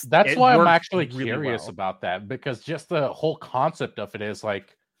 That's why I'm actually curious about that, because just the whole concept of it is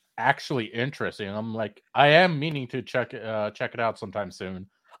like actually interesting. I'm like, I am meaning to check it out sometime soon.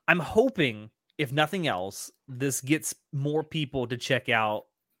 I'm hoping, if nothing else, this gets more people to check out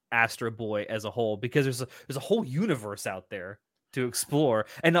Astro Boy as a whole, because there's a whole universe out there to explore,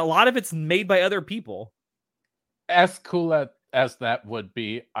 and a lot of it's made by other people. As cool as that would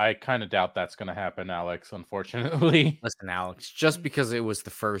be, I kind of doubt that's going to happen, Alex, unfortunately. Listen, Alex, just because it was the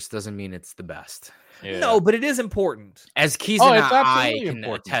first doesn't mean it's the best. Yeah. No, but it is important. As Keys and I can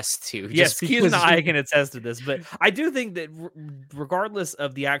attest to. Yes, Keys and I can attest to this. But I do think that regardless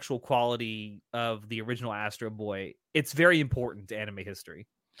of the actual quality of the original Astro Boy, it's very important to anime history.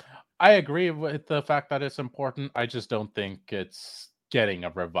 I agree with the fact that it's important. I just don't think it's getting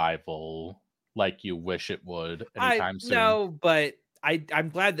a revival like you wish it would anytime soon. No, but I'm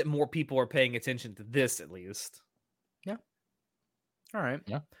glad that more people are paying attention to this, at least. Yeah. All right.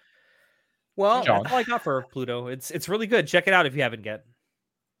 Yeah. Well, that's all I got for Pluto. It's really good. Check it out if you haven't yet.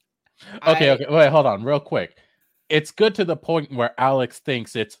 Okay. Wait, hold on, real quick. It's good to the point where Alex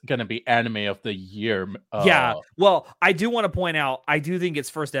thinks it's going to be anime of the year. Yeah. Well, I do want to point out, I do think its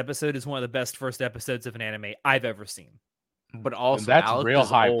first episode is one of the best first episodes of an anime I've ever seen. But also, that's Alex real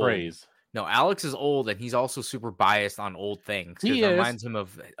high praise. No, Alex is old, and he's also super biased on old things. It reminds him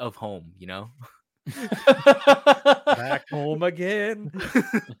of home, you know? Back home again.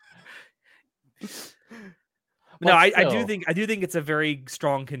 No, But I do still. think it's a very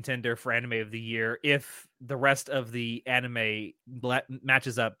strong contender for anime of the year if the rest of the anime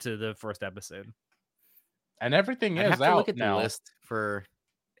matches up to the first episode. And everything I'd is have to out look at the now. list for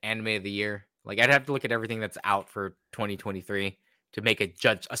anime of the year. Like I'd have to look at everything that's out for 2023 to make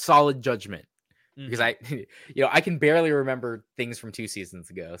a solid judgment. Because I can barely remember things from 2 seasons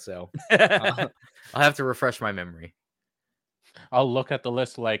ago, so I'll have to refresh my memory. I'll look at the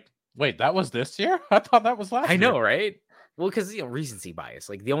list like, wait, that was this year? I thought that was last year. I know, right? Well, because recency bias.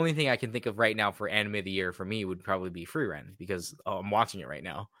 Like the only thing I can think of right now for anime of the year for me would probably be Frieren because I'm watching it right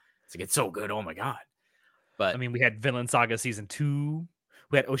now. It's like it's so good. Oh my god! But I mean, we had Vinland Saga season 2.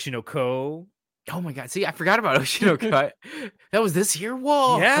 We had Oshinoko. Oh my god! See, I forgot about Oshinoko. That was this year.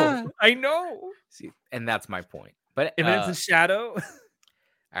 Whoa! Yeah, I know. See, and that's my point. But Eminence in Shadow. All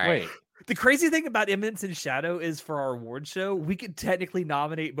right. Wait, The crazy thing about Eminence in Shadow is for our award show, we could technically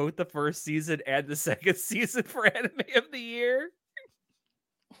nominate both the first season and the second season for anime of the year.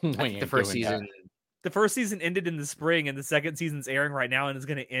 I think the first season. The first season ended in the spring, and the second season's airing right now, and is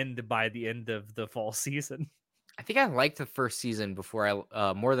going to end by the end of the fall season. I think I liked the first season before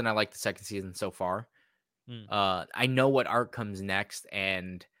more than I liked the second season so far. I know what arc comes next,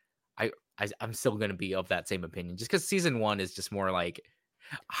 and I'm still going to be of that same opinion, just because season 1 is just more like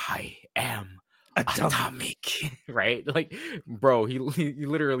I am atomic, right? Like, bro, he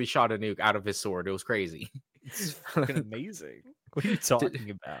literally shot a nuke out of his sword. It was crazy. It's fucking amazing. What are you talking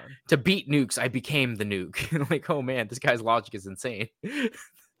about? To beat nukes, I became the nuke. Like, oh man, this guy's logic is insane.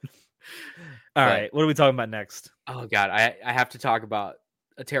 All right, what are we talking about next? Oh god, I have to talk about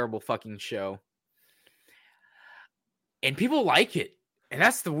a terrible fucking show. And people like it. And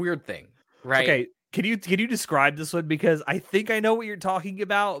that's the weird thing, right? Okay, can you describe this one, because I think I know what you're talking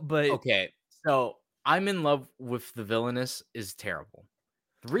about, but okay. So, I'm in love with the Villainous is terrible.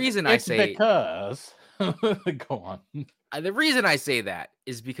 The reason it's I say because go on. The reason I say that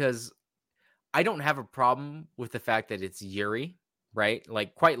is because I don't have a problem with the fact that it's Yuri, right?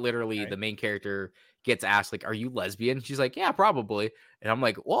 Like quite literally, the main character gets asked, like, "Are you lesbian?" She's like, "Yeah, probably." And I'm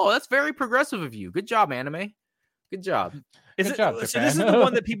like, "Whoa, that's very progressive of you. Good job, anime. Good job." So this is the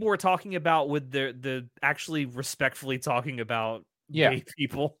one that people were talking about with the actually respectfully talking about gay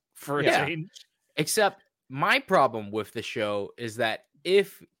people for a change. Except my problem with the show is that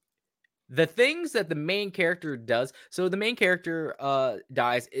if the things that the main character does, so the main character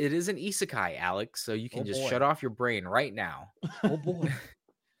dies, it is an isekai, Alex, so you can just shut off your brain right now. Oh boy.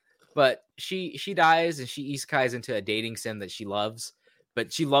 But she dies and she isekais into a dating sim that she loves,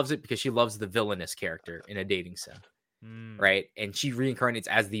 but she loves it because she loves the villainous character in a dating sim. Right? And she reincarnates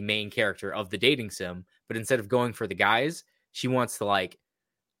as the main character of the dating sim, but instead of going for the guys, she wants to like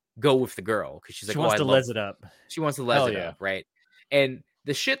go with the girl because she's like, she wants to les it up. She wants to les it up, right? And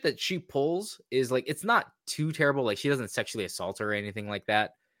the shit that she pulls is like, it's not too terrible. Like, she doesn't sexually assault her or anything like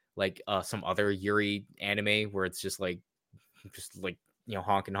that. Like some other Yuri anime where it's just like,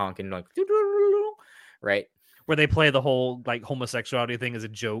 honking, like, right? Where they play the whole like homosexuality thing as a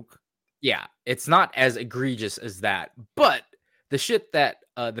joke. Yeah, it's not as egregious as that, but the shit that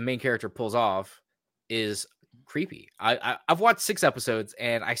the main character pulls off is creepy. I've watched 6 episodes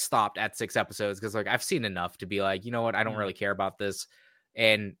and I stopped at 6 episodes because like I've seen enough to be like, you know what, I don't really care about this.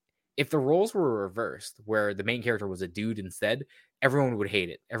 And if the roles were reversed, where the main character was a dude instead, everyone would hate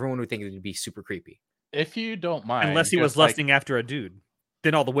it. Everyone would think it would be super creepy. If you don't mind, unless he was lusting after a dude.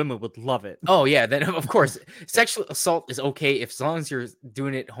 Then all the women would love it. Oh, yeah. Then, of course, sexual assault is okay as long as you're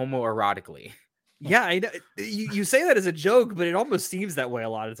doing it homoerotically. Yeah, I know. You say that as a joke, but it almost seems that way a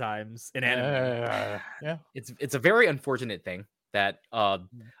lot of times in anime. Yeah. It's a very unfortunate thing that a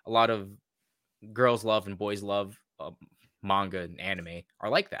lot of girls love and boys love manga and anime are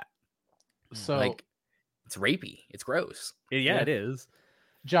like that. So, like, it's rapey. It's gross. Yeah, it is.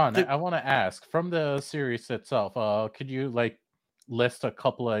 John, I want to ask, from the series itself, could you like list a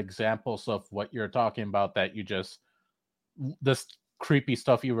couple of examples of what you're talking about that you just, this creepy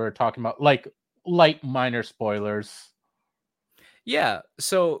stuff you were talking about, like light minor spoilers? Yeah,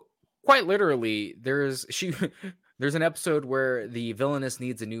 so quite literally, there's an episode where the villainess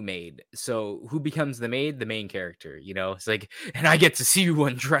needs a new maid. So who becomes the maid? The main character, you know? It's like, and I get to see you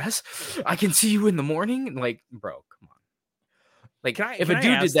undress. I can see you in the morning. Like, bro, come on. Like, if a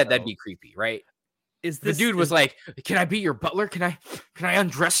dude did that, that'd be creepy, right? Is this, the dude was like, "Can I be your butler? Can I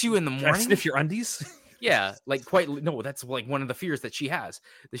undress you in the morning? Can I sniff your undies?" Yeah, like no, that's like one of the fears that she has.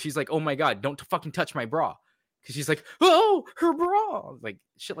 That she's like, "Oh my god, don't fucking touch my bra," because she's like, "Oh, her bra," like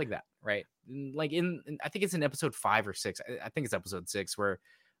shit like that, right? Like I think it's in episode 5 or 6. I think it's episode 6 where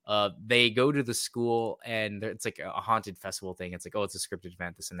they go to the school and it's like a haunted festival thing. It's like, oh, it's a scripted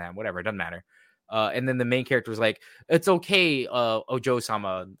event, this and that, whatever. It doesn't matter. And then the main character is like, it's okay,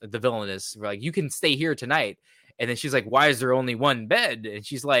 Ojo-sama, the villainess. We're like, you can stay here tonight. And then she's like, why is there only one bed? And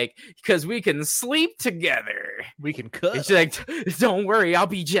she's like, because we can sleep together. We can cook. And she's like, don't worry, I'll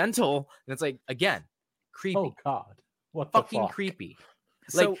be gentle. And it's like, again, creepy. Oh God, what fucking the fuck? creepy.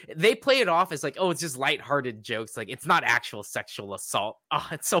 So, Like they play it off as like, oh, it's just lighthearted jokes. Like it's not actual sexual assault. Oh,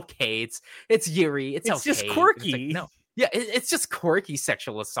 it's okay. It's Yuri. It's okay. just It's quirky. like, no, yeah, it's just quirky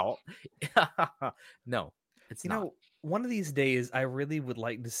sexual assault. No, it's not. know, one of these days, I really would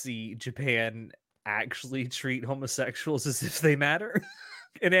like to see Japan actually treat homosexuals as if they matter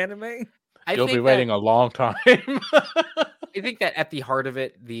in anime. You'll be waiting a long time. I think that at the heart of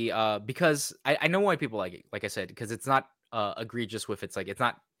it, because I know why people like it. Like I said, because it's not egregious with it's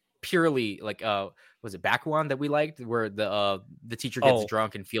not purely like was it Bakuan that we liked where the teacher gets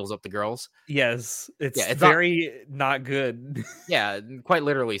drunk and feels up the girls. Yes, it's very not good. Yeah, quite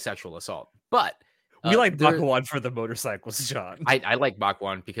literally sexual assault. But we like Bakuan for the motorcycles, John. I like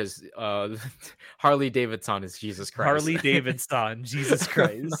Bakuan because Harley Davidson is Jesus Christ. Harley Davidson, Jesus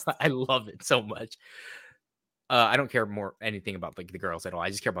Christ. I love it so much. I don't care anything about like the girls at all. I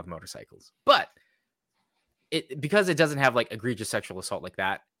just care about the motorcycles. But because it doesn't have like egregious sexual assault like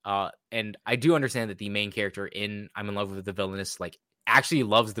that, and I do understand that the main character in I'm in love with the villainess like actually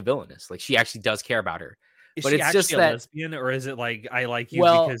loves the villainess. Like she actually does care about her. Is but she it's actually just a that lesbian, or is it like I like you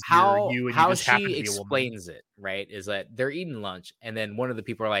well, because how you're you and how you just happen to she be a woman? explains it, right, is that they're eating lunch, and then one of the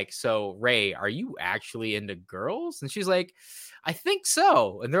people are like, "So Ray, are you actually into girls?" And she's like, "I think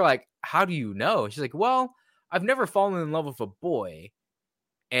so." And they're like, "How do you know?" And she's like, "Well, I've never fallen in love with a boy,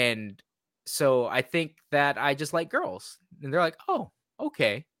 and so I think that I just like girls." And they're like, "Oh,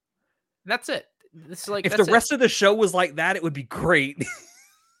 okay." And that's it. It's like If the rest of the show was like that, it would be great.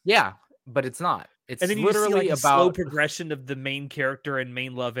 yeah, but it's not. It's And then you literally see like a about slow progression of the main character and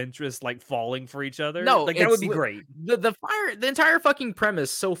main love interest like falling for each other. No, like that would be great. The entire fucking premise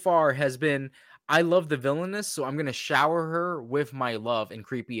so far has been I love the villainess, so I'm gonna shower her with my love and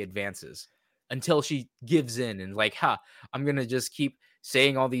creepy advances until she gives in and like, I'm gonna just keep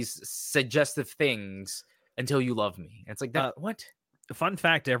saying all these suggestive things until you love me. And it's like that. What? Fun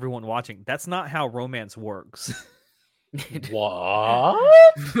fact to everyone watching: that's not how romance works. What?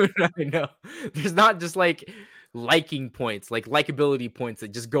 I know. There's not just like liking points, like likability points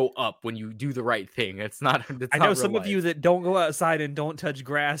that just go up when you do the right thing. It's not. I know some of you that don't go outside and don't touch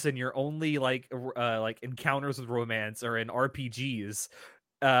grass, and your only like encounters with romance are in RPGs.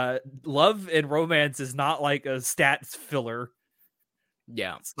 Love and romance is not like a stats filler.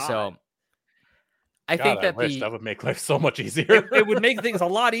 Yeah. So I God, think that that would make life so much easier. It would make things a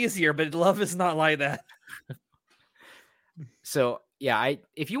lot easier, but love is not like that. So yeah,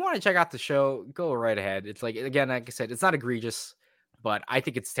 if you want to check out the show, go right ahead. It's like, again, like I said, it's not egregious, but I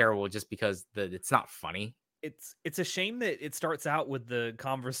think it's terrible just because it's not funny. It's a shame that it starts out with the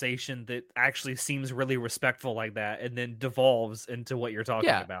conversation that actually seems really respectful like that, and then devolves into what you're talking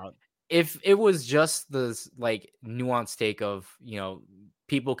about. If it was just this like nuanced take of,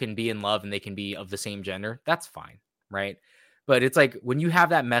 people can be in love and they can be of the same gender, that's fine, right? But it's like when you have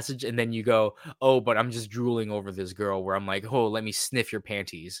that message and then you go, oh, but I'm just drooling over this girl, where I'm like, oh, let me sniff your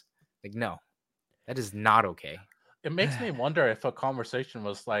panties. Like, no, that is not okay. It makes me wonder if a conversation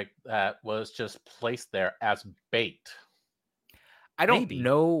was like that was just placed there as bait. I don't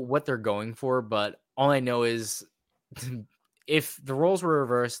know what they're going for, but all I know is if the roles were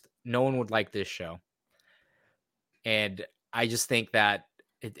reversed, no one would like this show. And I just think that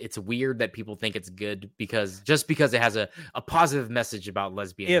it's weird that people think it's good because it has a positive message about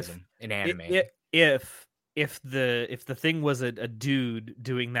lesbianism in anime. If the thing was a dude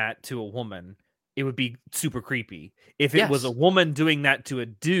doing that to a woman, it would be super creepy. If it was a woman doing that to a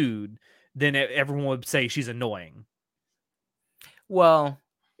dude, then everyone would say she's annoying. Well,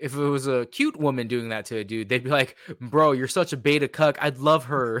 if it was a cute woman doing that to a dude, they'd be like, bro, you're such a beta cuck. I'd love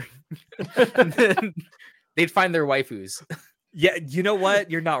her. And then they'd find their waifus. Yeah, you know what?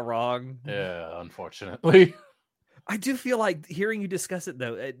 You're not wrong. Yeah, unfortunately. I do feel like hearing you discuss it,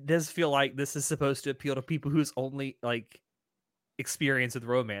 though, it does feel like this is supposed to appeal to people whose only like experience with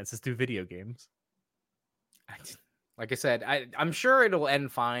romance is through video games. Like I said, I'm sure it'll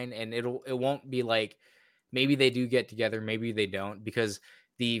end fine, and it won't be like maybe they do get together, maybe they don't, because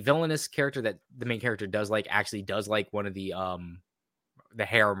the villainous character that the main character does like one of the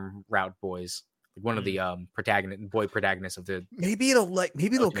harem route boys. One of the protagonists of the maybe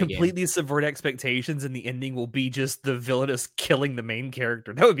it'll completely subvert expectations, and the ending will be just the villainous killing the main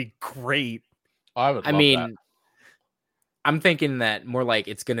character. That would be great. I mean, I'm thinking that more like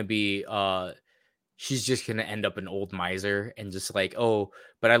it's gonna be she's just gonna end up an old miser and just like, oh,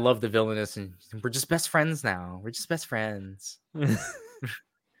 but I love the villainous and we're just best friends now. We're just best friends.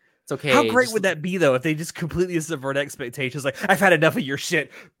 It's okay. How great would that be though if they just completely subvert expectations? Like, I've had enough of your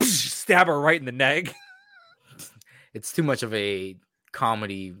shit. Stab her right in the neck. It's too much of a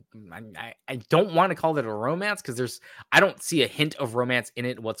comedy. I don't want to call it a romance because I don't see a hint of romance in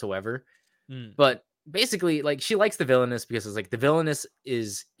it whatsoever. But basically, like, she likes the villainous because it's like the villainous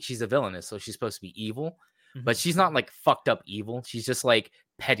she's a villainous, so she's supposed to be evil, but she's not like fucked up evil. She's just like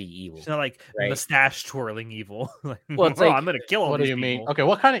petty evil. She's not like mustache twirling evil. Like, well, it's like, I'm gonna kill all what these do you people. mean? Okay,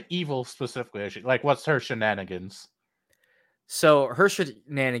 what kind of evil specifically is she? Like, what's her shenanigans? So her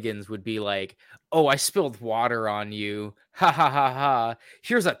shenanigans would be like, oh, I spilled water on you. Ha ha ha ha.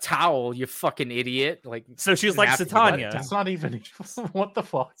 Here's a towel, you fucking idiot. Like, so she's like Satania. That's not even evil. What the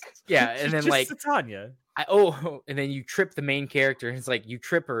fuck? Yeah, and then like Satania. And then you trip the main character. And it's like you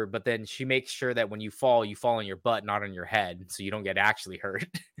trip her, but then she makes sure that when you fall on your butt, not on your head, so you don't get actually hurt.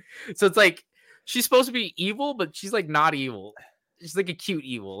 So it's like she's supposed to be evil, but she's like not evil. She's like a cute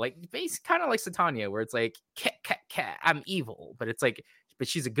evil, like basically kind of like Satania, where it's like cat, I'm evil, but it's like, but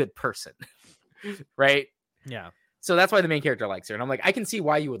she's a good person, right? Yeah. So that's why the main character likes her, and I'm like, I can see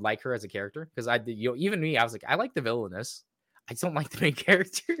why you would like her as a character because even me, I was like, I like the villainess. I just don't like the main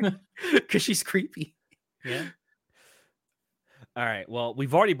character because she's creepy. Yeah. All right. Well,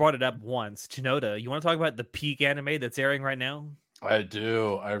 we've already brought it up once. Chinoda, you want to talk about the peak anime that's airing right now? I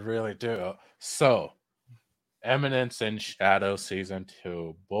do. I really do. So, Eminence in Shadow Season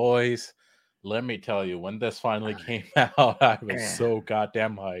 2. Boys, let me tell you, when this finally came out, I was so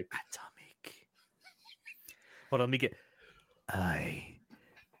goddamn hyped. Atomic. Hold on, let me get... I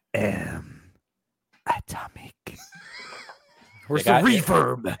am Atomic. Where's the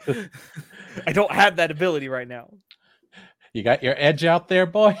reverb? I don't have that ability right now. You got your edge out there,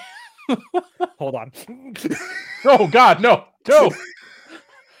 boy? Hold on. Oh, God, no.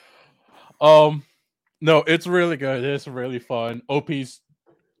 No, it's really good. It's really fun. OP's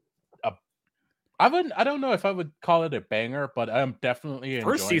I don't know if I would call it a banger, but I'm definitely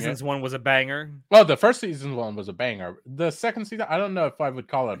enjoying First season's one was a banger. Well, the first season's one was a banger. The second season, I don't know if I would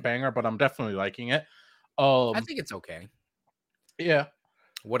call it a banger, but I'm definitely liking it. I think it's okay. Yeah.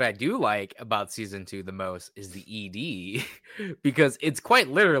 What I do like about season 2 the most is the ED because it's quite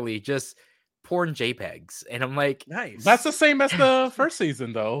literally just porn JPEGs. And I'm like, nice. That's the same as the first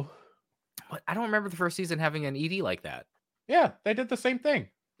season, though. But I don't remember the first season having an ED like that. Yeah, they did the same thing.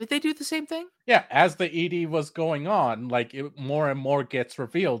 Did they do the same thing? Yeah, as the ED was going on, like more and more gets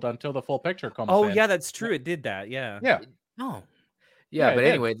revealed until the full picture comes in. Oh, yeah, that's true. It did that. Yeah. Yeah. No. Yeah, but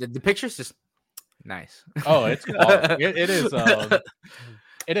anyway, the picture's just nice. Oh, it's quality. It is.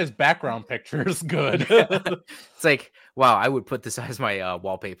 It is background pictures good. It's like, wow, I would put this as my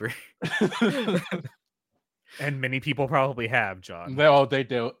wallpaper. And many people probably have, John. They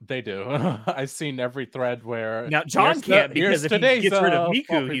do. I've seen every thread where now John can't because if he gets rid of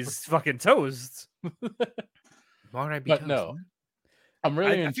Miku, he's fucking toast. Why would I be but toast? No, I'm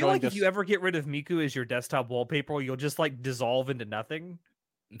really enjoying I feel like this. if you ever get rid of Miku as your desktop wallpaper, you'll just like dissolve into nothing.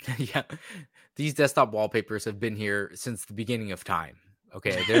 Yeah, these desktop wallpapers have been here since the beginning of time.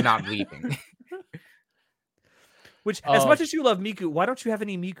 Okay, they're not leaving. Which, as much as you love Miku, why don't you have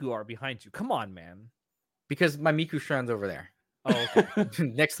any Miku art behind you? Come on, man. Because my Miku shrine's over there. Oh, okay.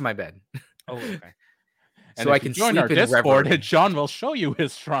 Next to my bed. Oh, okay. And so I can join sleep our in Discord, reverie. and John will show you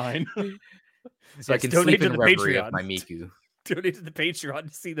his shrine. So I can sleep in reverie of my Miku. Donate to the Patreon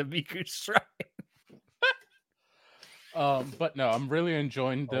to see the Miku shrine. But no, I'm really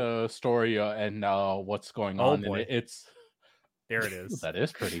enjoying the story and what's going Oh, on. boy. And There it is. That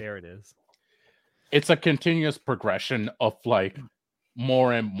is pretty. There it is. It's a continuous progression of like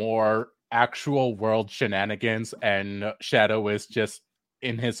more and more actual world shenanigans, and Shadow is just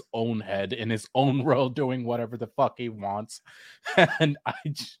in his own head, in his own world, doing whatever the fuck he wants. And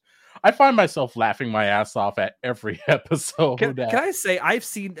I find myself laughing my ass off at every episode. Can I say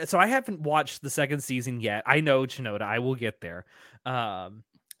I haven't watched the second season yet. I know, Chinoda, I will get there. You're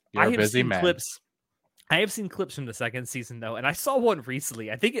a busy man. I have seen clips from the second season though, and I saw one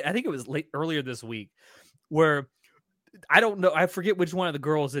recently. I think it was earlier this week, where I don't know, I forget which one of the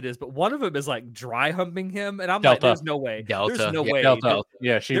girls it is, but one of them is like dry humping him, and I'm Delta. like, "There's no way, Delta. there's no way, Delta.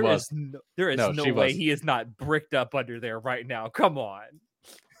 Yeah, she was. There is No, no she way was. he is not bricked up under there right now. Come on."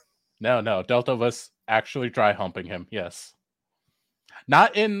 No, Delta was actually dry humping him. Yes.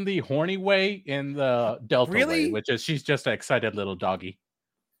 Not in the horny way, in the Delta Really? way, which is she's just an excited little doggy.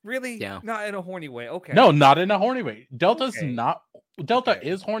 Really? Yeah. Not in a horny way. Okay. No, not in a horny way. Delta Okay.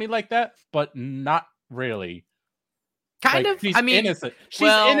 is horny like that, but not really. Kind Like, of. she's I mean, innocent. She's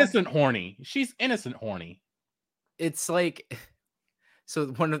well, innocent horny. She's innocent horny. it's like so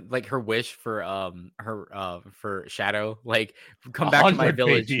one of like her wish for for Shadow, like come back to my 100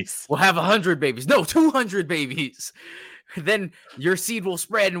 village. babies. We'll have 100 babies. No, 200 babies. Then your seed will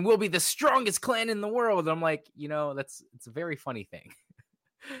spread and we'll be the strongest clan in the world. I'm like, it's a very funny thing.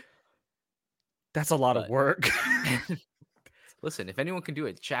 That's a lot of But- work. Listen, if anyone can do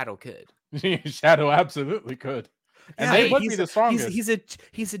it, Shadow could. Shadow absolutely could. And Yeah, they would be he's the strongest. He's a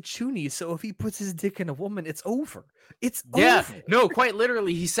chuny, so if he puts his dick in a woman, it's over. It's Yeah, over. no, quite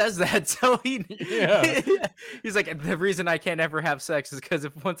literally, he says that. So Yeah. he's like, the reason I can't ever have sex is because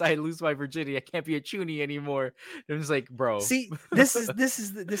if once I lose my virginity, I can't be a chuny anymore. And it's like, bro, See, this is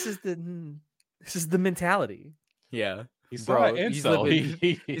the mentality. yeah, He's bro, not an he's incel.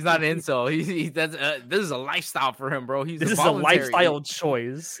 living- he's not an incel. This is a lifestyle for him, bro. This is a lifestyle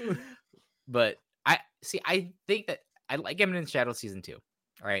choice. But I think that I like Eminence Shadow season 2.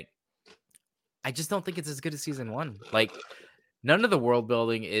 All right. I just don't think it's as good as season 1. Like, none of the world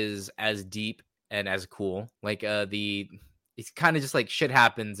building is as deep and as cool. Like, it's kind of just like shit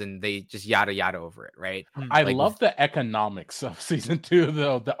happens and they just yada yada over it, right? I Like, love the economics of season 2,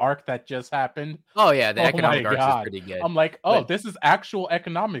 though. The arc that just happened. Oh yeah, the Oh economic my arc is God. pretty good. I'm like, oh, But- this is actual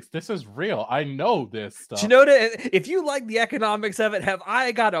economics. This is real. I know this stuff. Shinoda, if you like the economics of it, have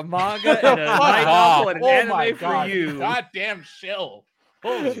I got a manga and a light novel and an anime for you? Goddamn shill.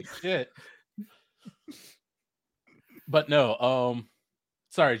 Holy shit. But no,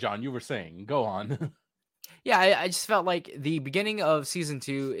 sorry, John, you were saying. Go on. Yeah, I just felt like the beginning of season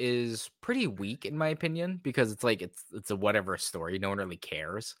 2 is pretty weak in my opinion because it's like it's a whatever story. No one really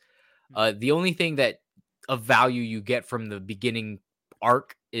cares. The only thing that of value you get from the beginning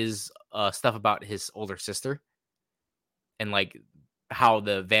arc is stuff about his older sister and like how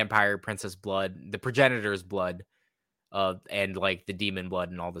the vampire princess blood, the progenitor's blood, and like the demon blood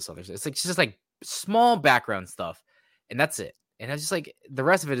and all this other stuff. It's just like small background stuff, and that's it. And I just like the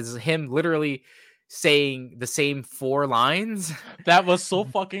rest of it is him literally saying the same 4 lines. That was so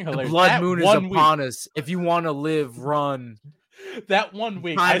fucking The hilarious. blood That moon is one upon us. If you want to live, run. That 1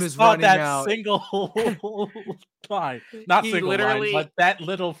 week, Time I is saw running that out. single line. Not He single literally- line, but that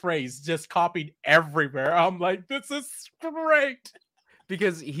little phrase just copied everywhere. I'm like, this is great.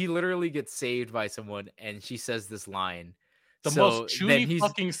 Because he literally gets saved by someone and she says this line. The So most then chuny he's-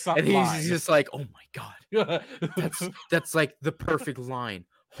 fucking And he's line. just like, oh my God. That's That's like the perfect line.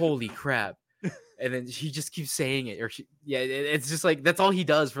 Holy crap. And then he just keeps saying it. It's just like, that's all he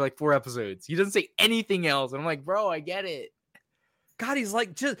does for like 4 episodes. He doesn't say anything else. And I'm like, bro, I get it. God, he's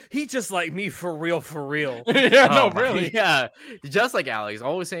just like me for real, for real. yeah, Oh no, my- really. Yeah. Just like Alex,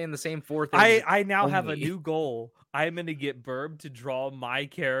 always saying the same 4 things. I now have a only. new goal. I'm gonna get Burb to draw my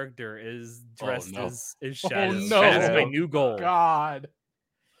character as dressed no. as Oh, Shadow. no. That is my new goal. God.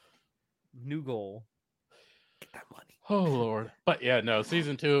 New goal. Get that money. Oh Lord. But yeah, no,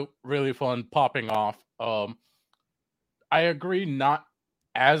 season 2, really fun, popping off. I agree, not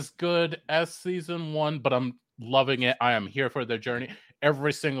as good as season 1, but I'm loving it. I am here for the journey.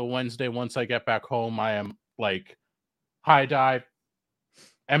 Every single Wednesday, once I get back home, I am like High Dive,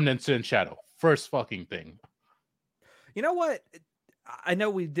 Eminence in Shadow. First fucking thing. You know what? I know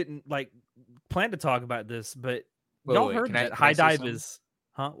we didn't like plan to talk about this, but Wait, y'all wait, heard can I- that can I High say Dive something? is,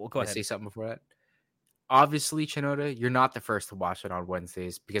 huh? Well, go Can I ahead. say something before that? Obviously, Chinoda, you're not the first to watch it on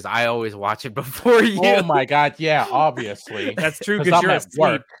Wednesdays because I always watch it before you. Oh my God, yeah, obviously. That's true 'Cause because I'm you're at asleep.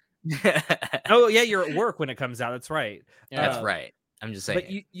 work. Oh yeah, you're at work when it comes out. That's right. Yeah. That's right. I'm just saying. But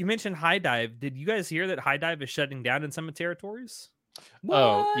you mentioned High Dive. Did you guys hear that High Dive is shutting down in some territories?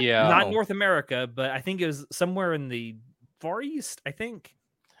 Oh, What? yeah. Not North America, but I think it was somewhere in the Far East. I think.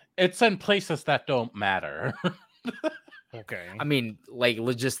 It's in places that don't matter. Okay. I mean, like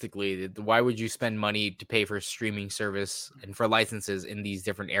logistically, why would you spend money to pay for streaming service and for licenses in these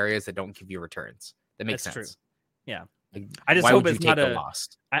different areas that don't give you returns? That makes That's true. sense. Yeah. Like, I just why hope would it's you take not the a- loss?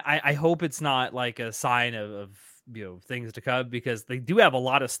 I hope it's not like a sign of things to come because they do have a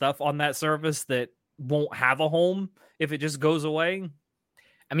lot of stuff on that service that won't have a home if it just goes away.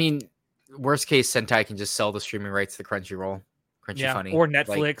 I mean, worst case, Sentai can just sell the streaming rights to Crunchyroll, Yeah, Funny, or Like,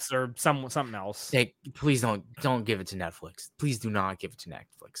 Netflix or something else. please don't give it to Netflix. Please do not give it to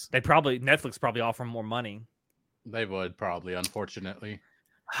Netflix. Netflix probably offer more money. They would probably, unfortunately.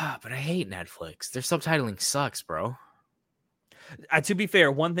 But I hate Netflix. Their subtitling sucks, bro. To be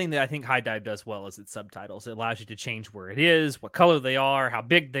fair, one thing that I think High Dive does well is its subtitles. It allows you to change where it is, what color they are, how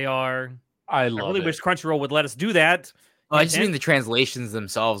big they are. I I love really it. wish Crunchyroll would let us do that. Oh, I just And- mean the translations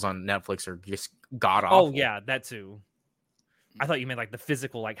themselves on Netflix are just god awful. Oh yeah, that too. I thought you meant like the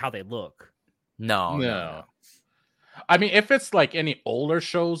physical, like how they look. No. No. I mean, if it's like any older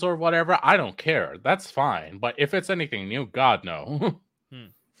shows or whatever, I don't care. That's fine. But if it's anything new, God no.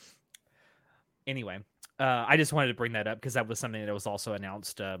 Anyway, I just wanted to bring that up because that was something that was also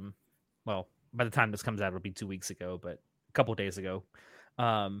announced. Well, by the time this comes out, it'll be 2 weeks ago, but a couple days ago.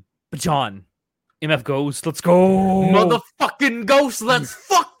 But John, MF Ghost, let's go, motherfucking Ghost, let's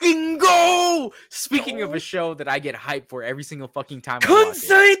fucking go. Speaking of a show that I get hyped for every single fucking time I watch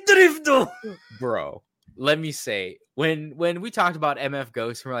it, bro. Let me say, when we talked about MF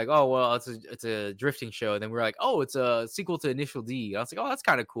Ghost, we're like, oh well, it's a drifting show. Then we're like, oh, it's a sequel to Initial D. I was like, oh, that's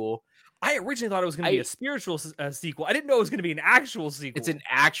kind of cool. I originally thought it was going to be a spiritual sequel. I didn't know it was going to be an actual sequel. It's an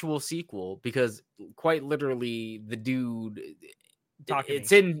actual sequel because quite literally the dude,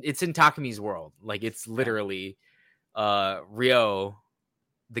 it's in Takemi's world. Like it's literally Ryo,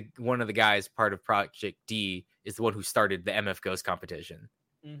 one of the guys part of Project D, is the one who started the MF Ghost competition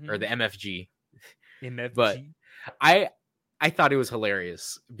or the MFG. But I thought it was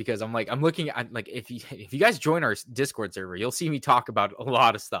hilarious because I'm looking at like if you guys join our Discord server, you'll see me talk about a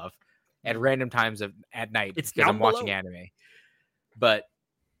lot of stuff at random times at night because I'm watching anime. But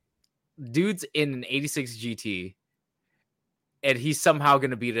dude's in an 86 GT and he's somehow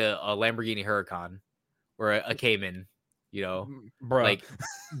going to beat a Lamborghini Huracan or a Cayman, you know, bro. Like,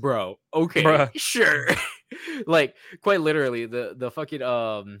 bro, okay, bruh. Sure. Like quite literally the fucking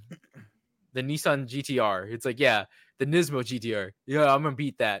the Nissan GTR. It's like, yeah, the Nismo GTR. Yeah, I'm gonna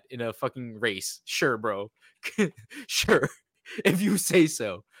beat that in a fucking race. Sure, bro. Sure, if you say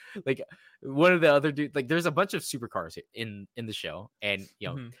so. Like one of the other dudes, like there's a bunch of supercars in the show, and you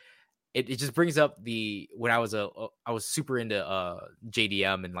know, it just brings up when I was super into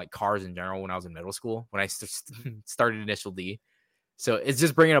JDM and like cars in general when I was in middle school when I started Initial D. So it's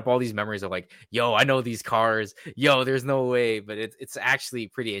just bringing up all these memories of like, yo, I know these cars. Yo, there's no way, but it's actually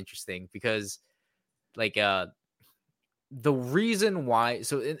pretty interesting because like the reason why.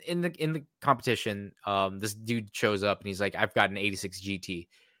 So in the competition, this dude shows up and he's like, I've got an 86 GT.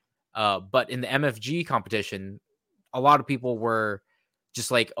 But in the MFG competition, a lot of people were just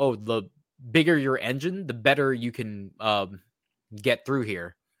like, oh, the bigger your engine, the better you can get through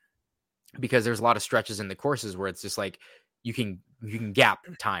here, because there's a lot of stretches in the courses where it's just like you can gap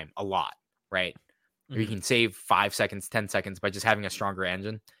time a lot, right? Or you can save 5 seconds, 10 seconds by just having a stronger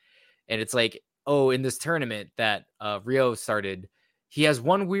engine. And it's like, oh, in this tournament that Ryo started, he has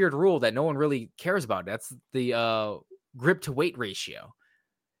one weird rule that no one really cares about. That's the grip to weight ratio.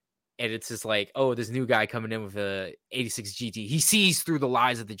 And it's just like, oh, this new guy coming in with a 86 GT. He sees through the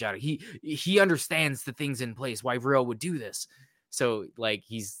lies of the Jedi. He understands the things in place, why Ryo would do this. So like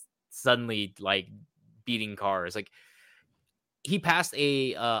he's suddenly like beating cars. Like he passed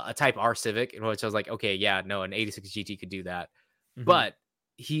a Type R Civic, in which I was like, okay, yeah, no, an 86 GT could do that. But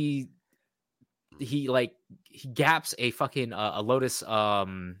he gaps a fucking a Lotus. God,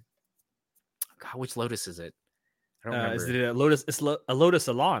 which Lotus is it? I don't remember. Is it a Lotus? It's a Lotus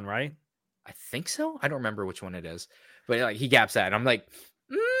Elan, right? I think so. I don't remember which one it is, but like he gaps that, and I'm like,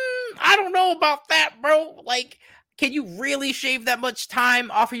 I don't know about that, bro. Like, can you really shave that much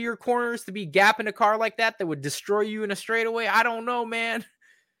time off of your corners to be gapping a car like that would destroy you in a straightaway? I don't know, man.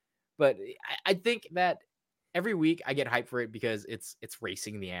 But I think that every week I get hyped for it because it's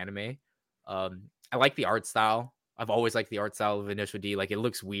racing the anime. I like the art style. I've always liked the art style of Initial D. Like it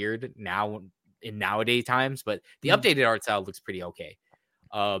looks weird now in nowadays times, but the updated art style looks pretty okay.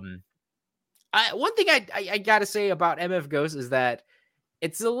 One thing I gotta say about MF Ghost is that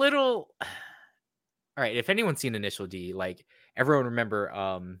it's a little. All right, if anyone's seen Initial D, like everyone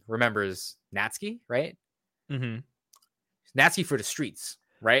remembers Natsuki, right? Natsuki for the streets,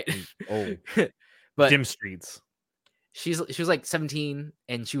 right? Oh, but dim streets. She was like 17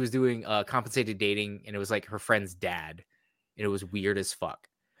 and she was doing compensated dating, and it was like her friend's dad, and it was weird as fuck.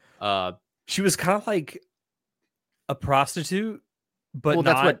 She was kind of like a prostitute, but well,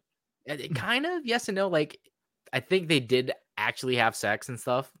 not. That's what kind of yes and no. Like I think they did actually have sex and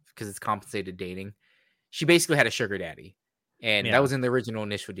stuff because it's compensated dating. She basically had a sugar daddy, and that was in the original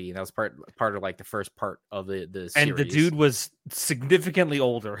Initial D, and that was part of like the first part of the series. And the dude was significantly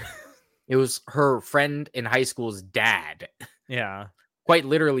older. It was her friend in high school's dad. Yeah, quite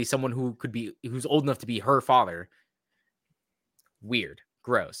literally someone who's old enough to be her father. Weird,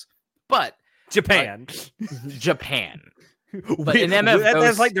 gross, but Japan. But in MF Ghost,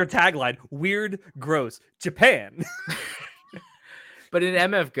 that's like their tagline: weird, gross, Japan. But in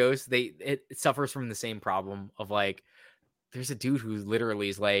MF Ghost, it suffers from the same problem of like, there's a dude who literally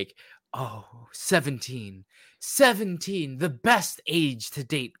is like, oh, 17, the best age to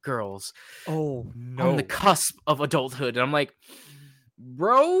date girls. Oh, no. On the cusp of adulthood. And I'm like,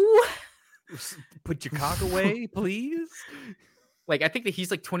 bro, Put your cock away, please. Like I think that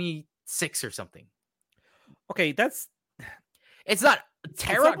he's like 26 or something. Okay, It's not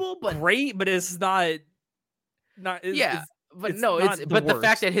terrible, it's not but great, but it's not. yeah. But it's no, not it's but the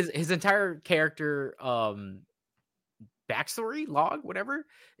fact worst. that his entire character backstory log, whatever,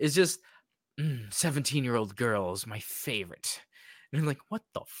 is just 17-year-old girls, my favorite. And I'm like, what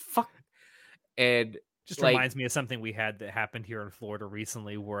the fuck? And Just like, reminds me of something we had that happened here in Florida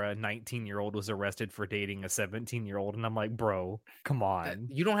recently, where a 19-year-old was arrested for dating a 17-year-old, and I'm like, bro, come on.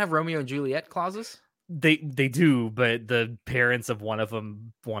 you don't have Romeo and Juliet clauses? They do, but the parents of one of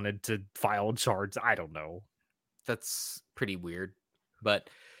them wanted to file charges. I don't know. That's pretty weird. But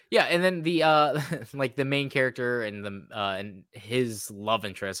yeah, and then the like the main character and the and his love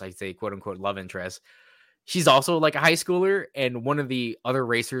interest, I say quote unquote love interest, she's also like a high schooler, and one of the other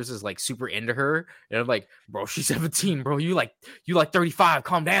racers is like super into her, and I'm like, bro, she's 17, bro. You like 35.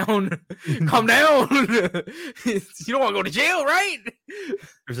 Calm down. Calm down. You don't want to go to jail, right?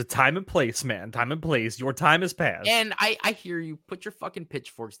 There's a time and place, man. Time and place. Your time has passed. And I hear you. Put your fucking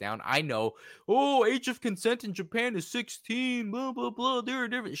pitchforks down. I know. Oh, age of consent in Japan is 16. Blah blah blah. They're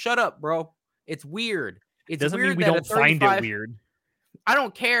different. Shut up, bro. It's weird. It doesn't mean we don't find it weird. I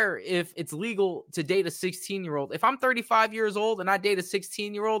don't care if it's legal to date a 16-year-old. If I'm 35 years old and I date a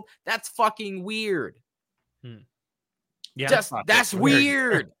 16-year-old, that's fucking weird. Yeah, that's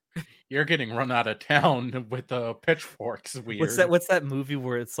weird. You're getting run out of town with the pitchforks. Weird. What's that movie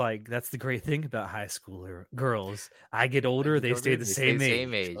where it's like, that's the great thing about high school girls. I get older, they stay the same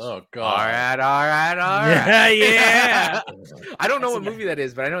age. Oh god. All right. Yeah. I don't know what movie that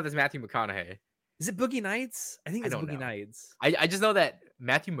is, but I know that's Matthew McConaughey. Is it Boogie Nights? I think it's Boogie know. Nights. I just know that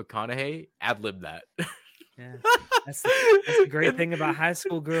Matthew McConaughey ad-libbed that. Yeah. That's the great thing about high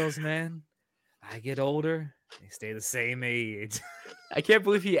school girls, man. I get older, they stay the same age. I can't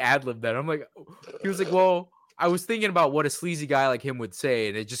believe he ad-libbed that. I'm like, he was like, well, I was thinking about what a sleazy guy like him would say,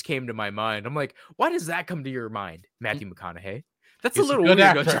 and it just came to my mind. I'm like, why does that come to your mind, Matthew McConaughey? That's He's a little good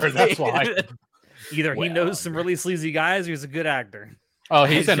weird. actor, that's why. Either he knows some really sleazy guys, or he's a good actor. Oh,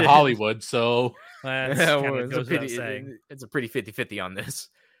 he's in Hollywood, so It's a pretty 50-50 on this.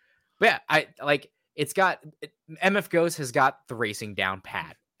 But yeah, I like it's got MF Ghost has got the racing down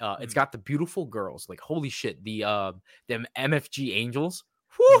pat. It's got the beautiful girls. Like holy shit, the MFG Angels.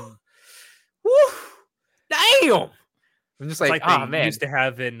 Whew, whew, damn. I'm just like, oh man. Used to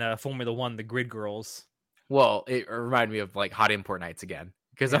have in Formula One the grid girls. Well, it reminded me of like Hot Import Nights again,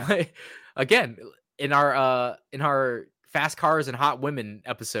 because again in our fast cars and hot women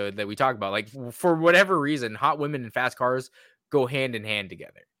episode that we talked about, like for whatever reason, hot women and fast cars go hand in hand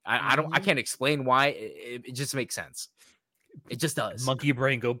together. I can't explain why. It just makes sense. It just does. Monkey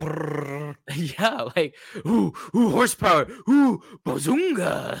brain go brrr. Yeah, like ooh horsepower, ooh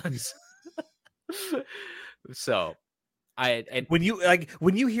bazungas. So when you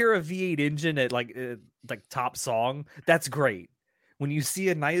hear a V8 engine at like top song, that's great. When you see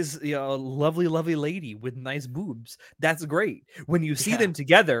a nice, lovely lady with nice boobs, that's great. When you see them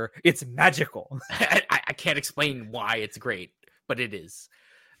together, it's magical. I can't explain why it's great, but it is.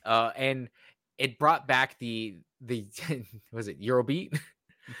 And it brought back the was it Eurobeat?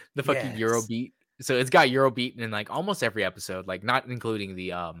 The fucking Eurobeat. So it's got Eurobeat in like almost every episode, like not including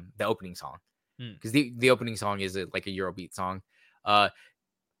the opening song, because the opening song is like a Eurobeat song.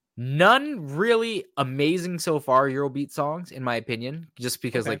 None really amazing so far Eurobeat songs, in my opinion, just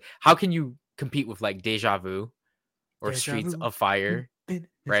because like how can you compete with like Deja Vu or Streets of Fire,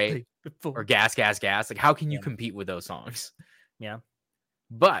 right? Or Gas. Like how can you compete with those songs? Yeah,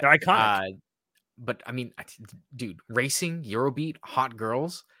 but they're iconic. But I mean, dude, racing, Eurobeat, hot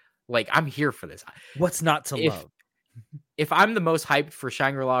girls, like I'm here for this. What's not to love? If I'm the most hyped for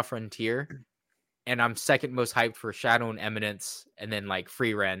Shangri-La Frontier, and I'm second most hyped for Shadow and Eminence, and then like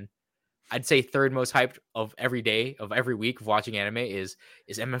Free Ren, I'd say third most hyped of every day of every week of watching anime is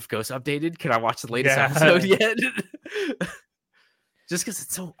MF Ghost updated? Can I watch the latest episode yet? Just because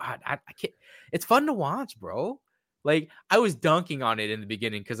it's so odd. I can't. It's fun to watch, bro. Like I was dunking on it in the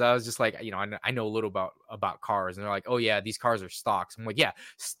beginning because I was just like, I know a little about cars, and they're like, oh yeah, these cars are stocks. I'm like, yeah,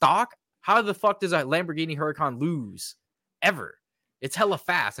 stock. How the fuck does a Lamborghini Huracan lose ever? It's hella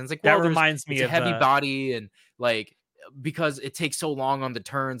fast, and it's like, well, that reminds me of a heavy the body, and like because it takes so long on the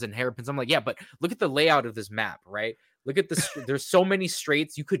turns and hairpins. I'm like, yeah, but look at the layout of this map, right? Look at this. There's so many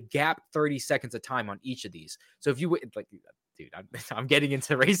straights. You could gap 30 seconds of time on each of these. So if you like, dude, I'm getting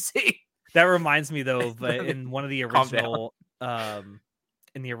into racing. That reminds me though, but in one of the original, one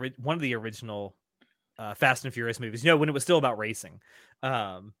of the original Fast and Furious movies. When it was still about racing.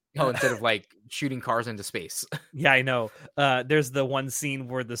 Instead of like shooting cars into space. Yeah, I know. There's the one scene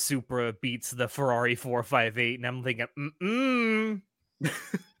where the Supra beats the Ferrari 458, and I'm thinking,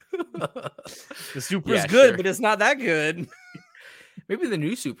 the Supra's good, sure. but it's not that good. Maybe the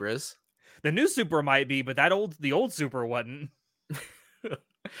new Supras. The new Supra might be, but the old Supra wasn't.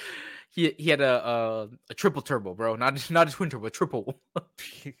 He had a triple turbo, bro. Not a twin turbo, triple.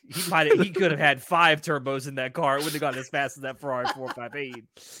 He could have had 5 turbos in that car. It wouldn't have gone as fast as that Ferrari 458.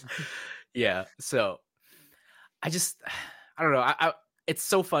 Yeah. So I don't know. It's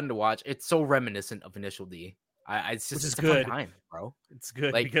so fun to watch. It's so reminiscent of Initial D. It's just it's a good fun time, bro. It's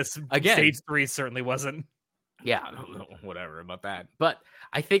good Like, because again, Stage 3 certainly wasn't. Yeah, I don't know, whatever about that. But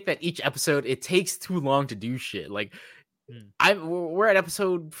I think that each episode, it takes too long to do shit. Like, we're at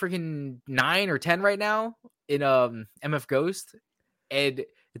episode freaking 9 or 10 right now in MF Ghost, and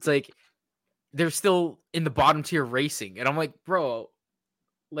it's like they're still in the bottom tier racing, and I'm like, bro,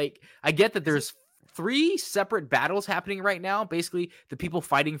 like I get that there's 3 separate battles happening right now. Basically, the people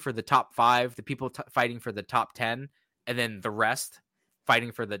fighting for the top 5, the people fighting for the top 10, and then the rest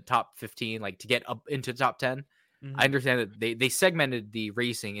fighting for the top 15, like to get up into the top 10. I understand that they segmented the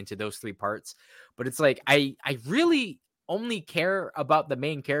racing into those 3 parts, but it's like I really only care about the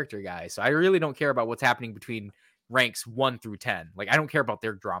main character guys. So I really don't care about what's happening between ranks 1 through 10. Like I don't care about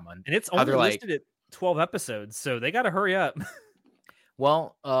their drama. And it's only listed at 12 episodes, so they got to hurry up.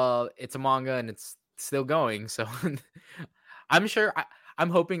 Well, it's a manga and it's still going, so I'm sure. I'm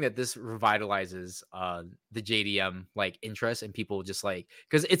hoping that this revitalizes the JDM like interest, and people just like,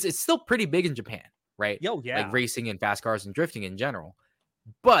 because it's still pretty big in Japan, right? Yo, yeah, like racing and fast cars and drifting in general.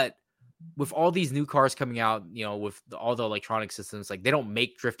 But with all these new cars coming out, with all the electronic systems, like they don't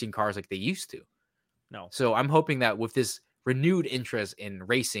make drifting cars like they used to. No. So I'm hoping that with this renewed interest in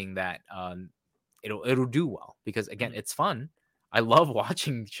racing, that it'll do well, because again, it's fun. I love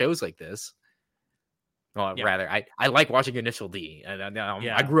watching shows like this. Well, rather, I like watching Initial D. And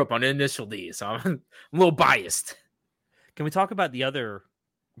I grew up on Initial D, so I'm a little biased. Can we talk about the other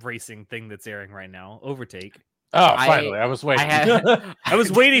racing thing that's airing right now, Overtake? Oh, finally! I was waiting. I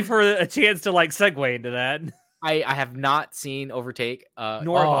was waiting for a chance to like segue into that. I have not seen Overtake.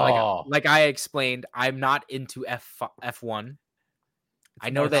 Nor like I explained, I'm not into F1. I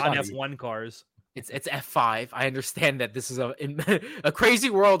know that F1 cars. It's F5. I understand that this is in a crazy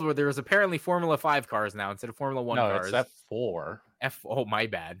world where there's apparently Formula 5 cars now instead of Formula 1 cars. No, it's F4. Oh, my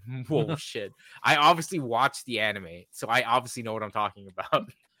bad. Whoa, shit. I obviously watched the anime, so I obviously know what I'm talking about.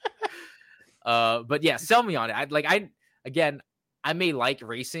 But yeah, sell me on it. I may like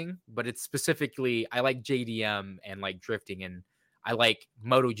racing, but it's specifically, I like JDM and like drifting, and I like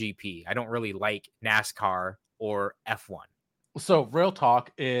MotoGP. I don't really like NASCAR or F1. So real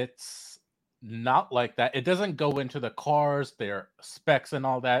talk, it's not like that. It doesn't go into the cars, their specs and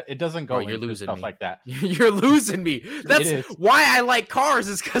all that. It doesn't go into stuff like that. You're losing me. That's why I like cars,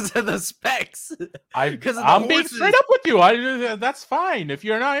 is because of the specs. I'm being straight up with you. That's fine. If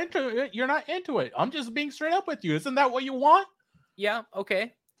you're not into it, you're not into it. I'm just being straight up with you. Isn't that what you want? Yeah.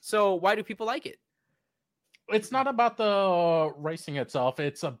 Okay. So why do people like it? It's not about the racing itself.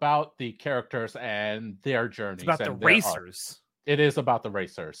 It's about the characters and their journeys. It's about the racers. It is about the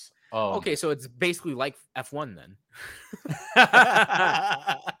racers. Okay, so it's basically like F1 then.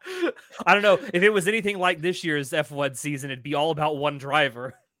 I don't know. If it was anything like this year's F1 season, it'd be all about one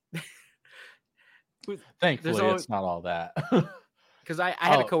driver. Thankfully, it's not all that. Because I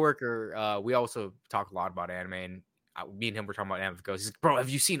had a coworker. We also talk a lot about anime, and me and him were talking about MF Ghost. He's like, bro, have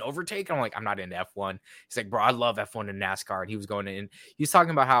you seen Overtake? I'm like, I'm not into F1. He's like, bro, I love F1 and NASCAR. And he was going in. He was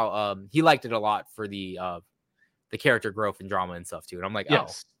talking about how he liked it a lot for the character growth and drama and stuff too. And I'm like,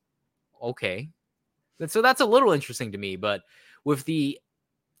 yes. Oh, okay. So that's a little interesting to me. But with the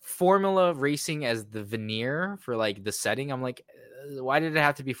Formula racing as the veneer for like the setting, I'm like, why did it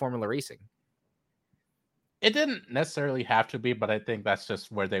have to be Formula racing? It didn't necessarily have to be, but I think that's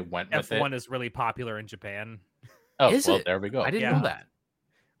just where they went with it. F1 is really popular in Japan. Oh, well, there we go. I didn't know that.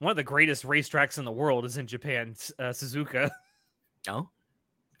 One of the greatest racetracks in the world is in Japan, Suzuka. Oh.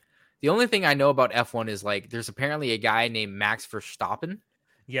 The only thing I know about F1 is like there's apparently a guy named Max Verstappen.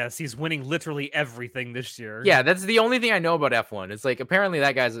 Yes, he's winning literally everything this year. Yeah, that's the only thing I know about F1. It's like apparently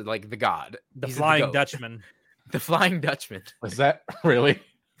that guy's like the god. He's Flying Dutchman. The Flying Dutchman. Was that really?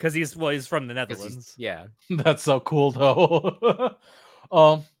 Because he's from the Netherlands. Yeah. That's so cool though.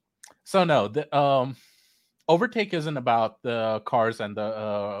 So no, Overtake isn't about the cars and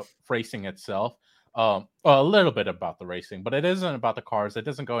the racing itself. A little bit about the racing, but it isn't about the cars. It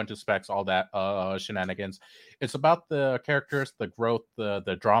doesn't go into specs, all that shenanigans. It's about the characters, the growth,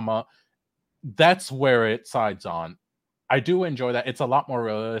 the drama, that's where it sides on. I do enjoy that. It's a lot more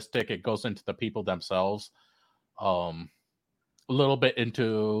realistic. It goes into the people themselves. A little bit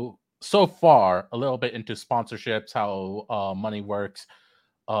into a little bit into sponsorships, how money works,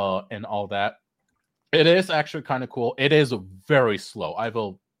 and all that. It is actually kind of cool. It is very slow. I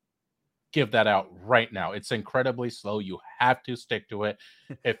will give that out right now. It's incredibly slow. You have to stick to it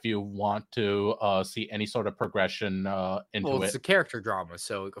if you want to see any sort of progression into Well, it. it's a character drama,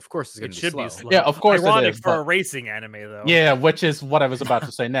 so of course it's going to be slow. Yeah, of course Ironic it is. for a racing anime, though. Yeah, which is what I was about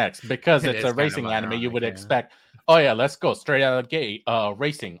to say next. Because It it's is a kind racing of anime, you ironic, would yeah. expect, oh yeah, let's go straight out of the gate,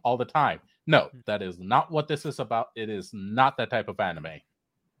 racing all the time. No, that is not what this is about. It is not that type of anime.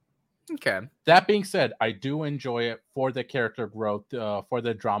 Okay. That being said, I do enjoy it for the character growth, for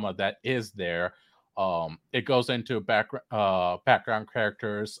the drama that is there. It goes into background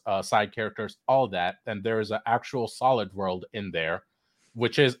characters, side characters, all that, and there is an actual solid world in there,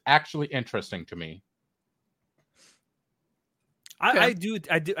 which is actually interesting to me. I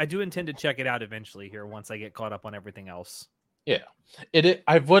do intend to check it out eventually here once I get caught up on everything else. Yeah,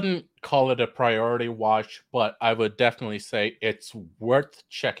 I wouldn't call it a priority watch, but I would definitely say it's worth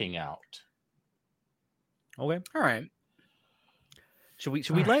checking out. Okay. All right. Should we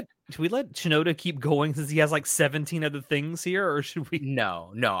let Shinoda keep going since he has like 17 other things here, or should we?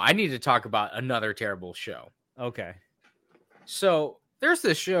 No. I need to talk about another terrible show. Okay. So there's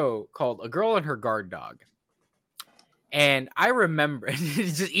this show called A Girl and Her Guard Dog. And I remember,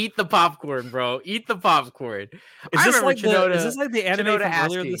 just eat the popcorn, bro. Eat the popcorn. Is this like Shinoda, the anime Shinoda from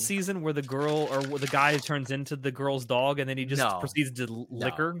earlier asking, this season where the girl or the guy turns into the girl's dog and then he just proceeds to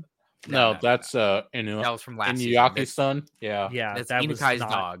lick her? No, that's that was from last Inuyaki's son. Yeah, yeah, that's that Inukai's was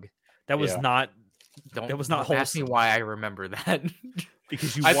dog. That was not. That was not Ask me wholesome. why I remember that.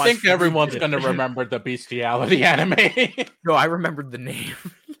 Because I think everyone's gonna remember the bestiality anime. No, I remembered the name.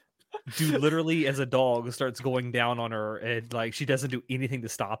 Dude literally as a dog starts going down on her and like she doesn't do anything to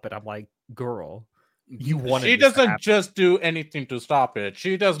stop it. I'm like, girl, you want She doesn't just do anything to stop it.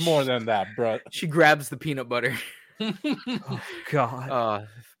 She does more than that, bro. She grabs the peanut butter. Oh, God.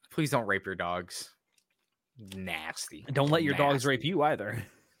 Please don't rape your dogs. Nasty. Don't let your dogs rape you either.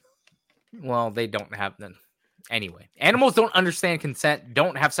 Well, they don't have them. Anyway, animals don't understand consent.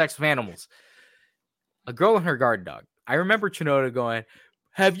 Don't have sex with animals. A Girl and Her Guard Dog. I remember Shinoda going,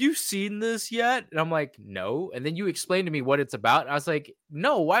 have you seen this yet? And I'm like, no. And then you explained to me what it's about. And I was like,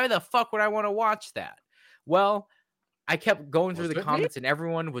 no, why the fuck would I want to watch that? Well, I kept going through the comments and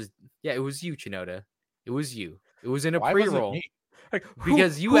everyone was, yeah, it was you, Shinoda. It was you. It was in a pre-roll. Like,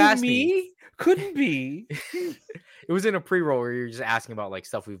 because you asked me. Couldn't be. It was in a pre-roll where you're just asking about like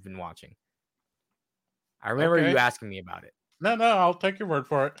stuff we've been watching. I remember you asking me about it. No, I'll take your word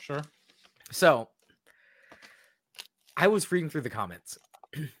for it. Sure. So I was reading through the comments,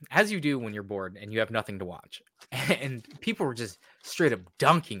 as you do when you're bored and you have nothing to watch. And people were just straight up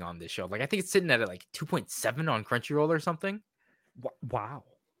dunking on this show. Like, I think it's sitting at like 2.7 on Crunchyroll or something. Wow.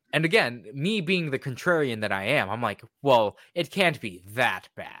 And again, me being the contrarian that I am, I'm like, well, it can't be that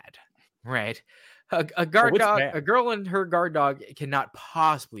bad, right? A guard dog, bad? A Girl and Her Guard Dog cannot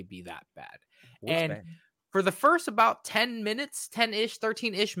possibly be that bad. Bad? For the first about 10 minutes, 10-ish,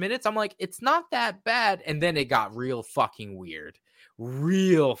 13-ish minutes, I'm like, it's not that bad. And then it got real fucking weird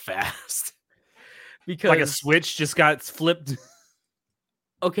real fast. Because like a switch just got flipped.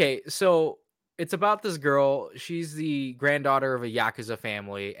 Okay, so it's about this girl. She's the granddaughter of a Yakuza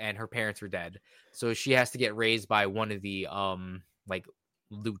family and her parents are dead. So she has to get raised by one of the like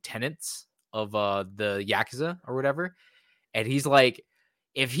lieutenants of the Yakuza or whatever. And he's like,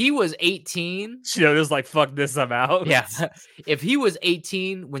 if he was 18, Shinoda's like, fuck this, I'm out. Yeah. If he was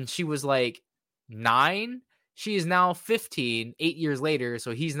 18 when she was like 9, she is now 15 8 years later.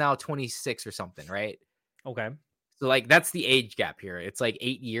 So he's now 26 or something, right? Okay. So like that's the age gap here. It's like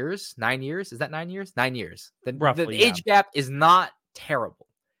 8 years, 9 years. Is that 9 years? 9 years. Roughly, the age gap is not terrible,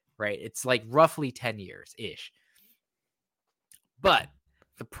 right? It's like roughly 10 years ish. But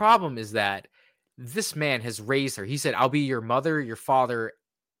the problem is that this man has raised her. He said, I'll be your mother, your father,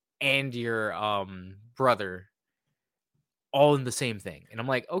 and your brother all in the same thing. And I'm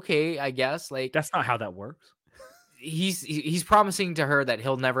like, okay, I guess like that's not how that works. He's promising to her that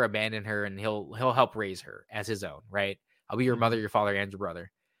he'll never abandon her and he'll help raise her as his own, right? I'll be your mother, your father, and your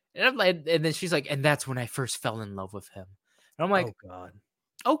brother. And I'm like, and then she's like, and that's when I first fell in love with him. And I'm like, oh God,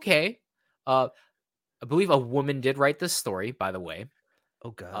 okay. I believe a woman did write this story, by the way. Oh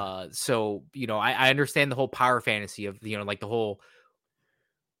God. So you know, I understand the whole power fantasy of like the whole,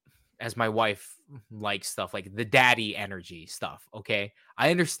 as my wife likes stuff like the daddy energy stuff. Okay,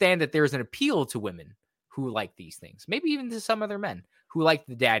 I understand that there's an appeal to women who like these things. Maybe even to some other men who like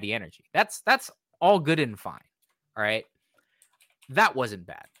the daddy energy. That's all good and fine. All right. That wasn't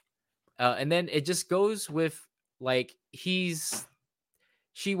bad. And then it just goes with like she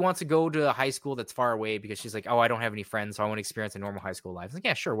wants to go to a high school that's far away because she's like, oh, I don't have any friends, so I want to experience a normal high school life. It's like,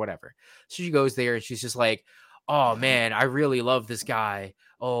 yeah, sure, whatever. So she goes there and she's just like, oh man, I really love this guy.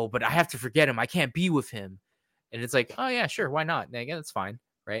 Oh, but I have to forget him. I can't be with him. And it's like, oh yeah, sure, why not? And again, that's fine,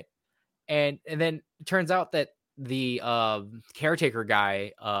 right? And then it turns out that the caretaker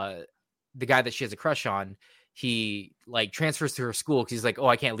guy, the guy that she has a crush on, he like transfers to her school because he's like, oh,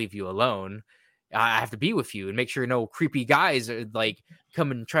 I can't leave you alone. I have to be with you and make sure no creepy guys are like come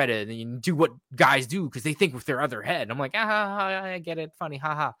and try to do what guys do because they think with their other head. And I'm like, I get it, funny,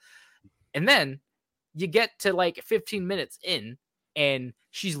 haha. And then you get to like 15 minutes in, and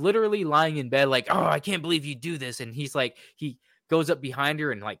she's literally lying in bed, like, oh, I can't believe you do this. And he's like, he goes up behind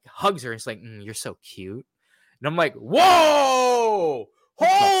her and like hugs her. And it's like, you're so cute. And I'm like, whoa,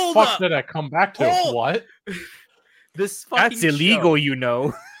 hold what the fuck up. did I come back to? What? This fucking That's illegal, show. you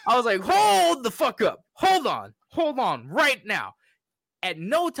know. I was like, hold the fuck up. Hold on right now. At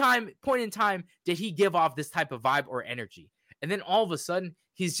no point in time did he give off this type of vibe or energy. And then all of a sudden,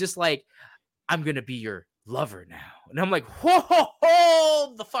 he's just like, I'm going to be your lover now. And I'm like, whoa,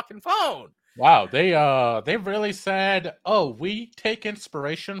 hold the fucking phone. Wow, they really said, oh, we take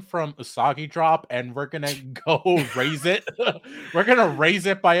inspiration from Usagi Drop and we're going to go raise it. We're going to raise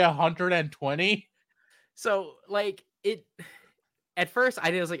it by 120. So, like, at first,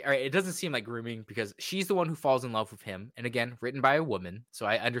 I was like, all right, it doesn't seem like grooming because she's the one who falls in love with him. And again, written by a woman. So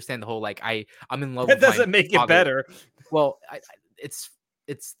I understand the whole, like, I'm in love That with my doesn't make it father. better. Well, it's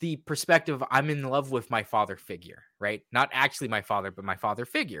the perspective, I'm in love with my father figure, right? Not actually my father, but my father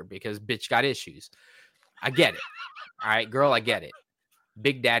figure because bitch got issues. I get it. All right, girl, I get it.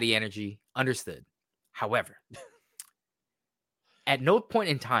 Big daddy energy, understood. However, at no point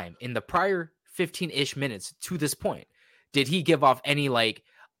in time in the prior 15-ish minutes to this point did he give off any like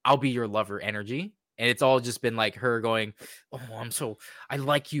I'll be your lover energy. And it's all just been like her going, oh, I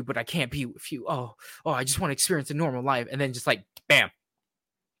like you, but I can't be with you. Oh, I just want to experience a normal life. And then just like, bam.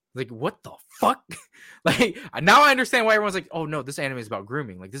 Like, what the fuck? Like, now I understand why everyone's like, oh no, this anime is about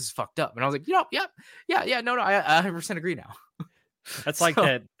grooming. Like, this is fucked up. And I was like, yeah, no, I 100% agree now. That's like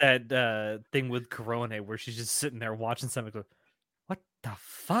that thing with Corona where she's just sitting there watching something. Go, what the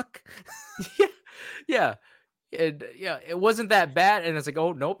fuck? Yeah. It wasn't that bad, and it's like,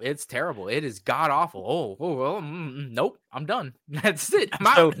 oh nope, it's terrible. It is god awful. Nope, I'm done. That's it. I'm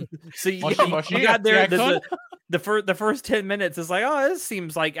out. So you got there. The first 10 minutes is like, oh, this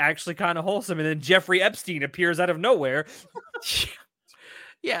seems like actually kind of wholesome, and then Jeffrey Epstein appears out of nowhere.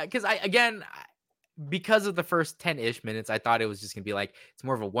 Yeah, because because of the first 10-ish minutes, I thought it was just gonna be like it's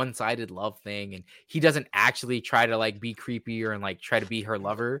more of a one-sided love thing, and he doesn't actually try to like be creepy or and like try to be her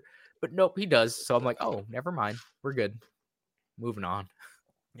lover. But nope, he does. So I'm like, oh, never mind. We're good. Moving on.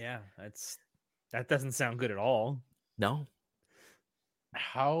 Yeah, that doesn't sound good at all. No.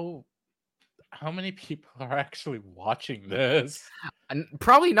 How many people are actually watching this? And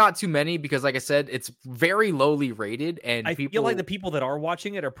probably not too many because, like I said, it's very lowly rated, and I feel like the people that are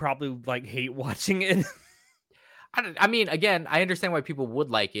watching it are probably like hate watching it. I mean, again, I understand why people would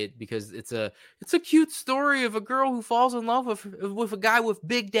like it because it's a cute story of a girl who falls in love with a guy with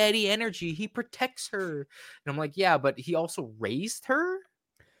big daddy energy. He protects her, and I'm like, yeah, but he also raised her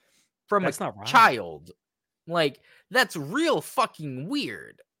from a child. Like, that's real fucking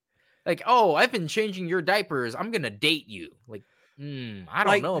weird. Like, oh, I've been changing your diapers. I'm gonna date you. Like, I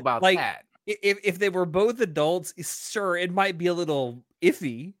don't know about that. If they were both adults, sure, it might be a little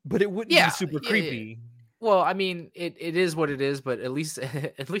iffy, but it wouldn't be super creepy. Well, I mean, it is what it is, but at least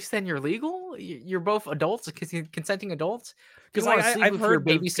then you're legal. You're both adults, consenting adults. Because I've heard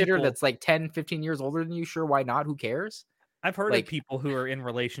your babysitter that's like 10, 15 years older than you. Sure, why not? Who cares? I've heard of people who are in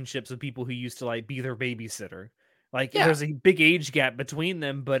relationships with people who used to like be their babysitter. Like there's a big age gap between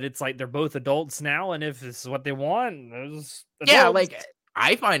them, but it's like they're both adults now, and if this is what they want, like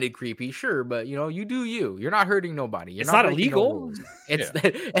I find it creepy, sure, but you do you. You're not hurting nobody. It's not illegal. It's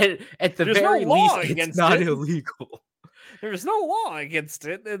at the very least, it's not illegal. There's no law against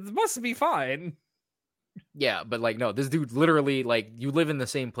it. It must be fine. Yeah, but like, no, this dude literally, like, you live in the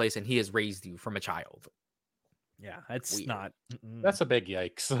same place, and he has raised you from a child. Yeah, it's weird. Not. That's a big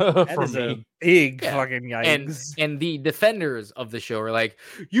yikes. That is a big fucking yikes. And the defenders of the show are like,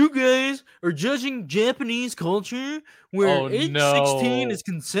 you guys are judging Japanese culture where age 16 is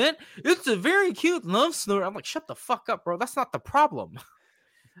consent. It's a very cute love story. I'm like, shut the fuck up, bro. That's not the problem.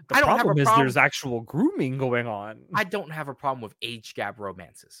 The problem is there's actual grooming going on. I don't have a problem with age gap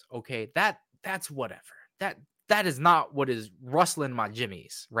romances. Okay, that's whatever. that is not what is rustling my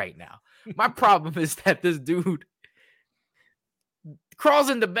jimmies right now. My problem is that this dude crawls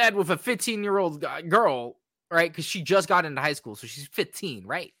into bed with a 15-year-old girl, right? Because she just got into high school, so she's 15,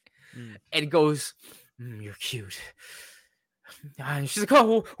 right? And goes, "You're cute." And she's like,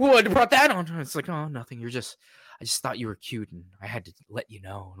 "Oh, what brought that on?" And it's like, "Oh, nothing. I just thought you were cute, and I had to let you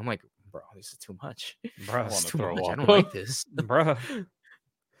know." And I'm like, "Bro, this is too much. Bro, this is too much. I up. don't like this, bruh,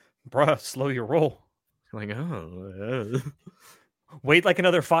 slow your roll. like, oh, Wait like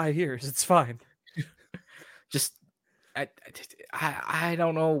another 5 years. It's fine. just I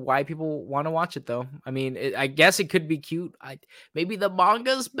don't know why people want to watch it though. I mean, I guess it could be cute. Maybe the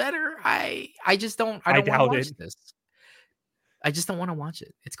manga's better. I just don't. I don't want to watch this. I just don't want to watch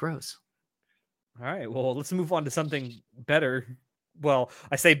it. It's gross. All right. Well, let's move on to something better. Well,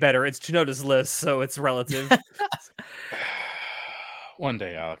 I say better. It's Chinoda's list, so it's relative. One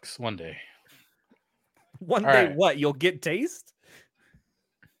day, Alex. One day. One All day, right. what? You'll get taste?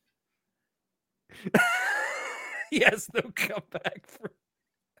 Yes, no comeback.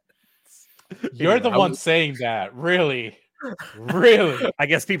 You're the one saying that. Really? Really? I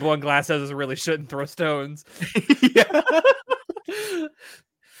guess people on glass houses really shouldn't throw stones. Yeah.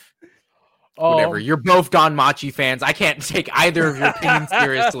 Whatever. You're both Don Machi fans. I can't take either of your opinions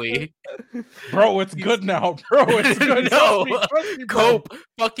seriously. Bro, it's good now. Bro, it's good. No. Trust me, bro. Cope.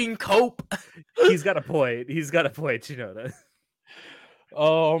 Fucking cope. He's got a point. Chinoda.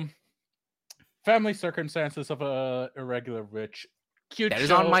 Family Circumstances of a Irregular Witch. Cute That show.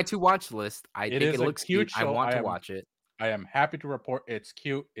 is on my to watch list. I think is it a looks cute cute. I show. want to watch it. I am happy to report it's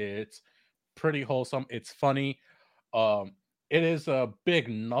cute. It's pretty wholesome. It's funny. It is a big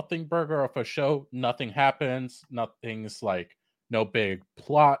nothing burger of a show. Nothing happens. Nothing's like no big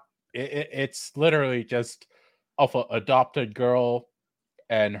plot. It's literally just of an adopted girl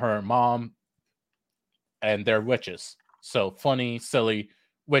and her mom, and they're witches. So funny, silly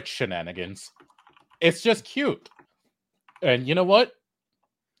witch shenanigans. It's just cute. And you know what?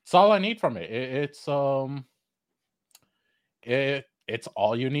 It's all I need from it. It's all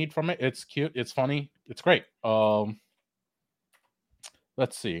you need from it. It's cute. It's funny. It's great.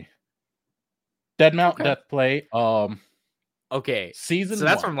 Let's see. Dead Mount Death Play. Okay. Season. So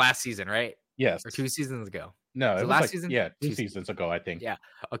that's 1. from last season, right? Yes. Or 2 seasons ago. No, it was last like, season? Yeah, 2 seasons ago, I think. Yeah.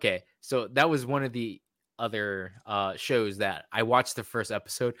 Okay. So that was one of the other shows that I watched the first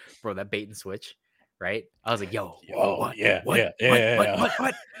episode. Bro, that bait and switch, right? I was like, yo, what?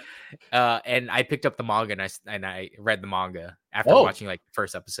 And I picked up the manga and I read the manga after watching like the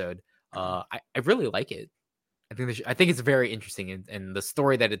first episode. I really like it. I think it's very interesting, and the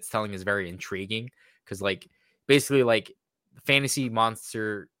story that it's telling is very intriguing because like basically like fantasy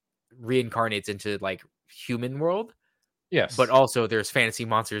monster reincarnates into like human world. Yes, but also there's fantasy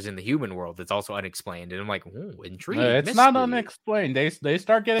monsters in the human world that's also unexplained, and I'm like, ooh, intriguing. It's not unexplained. They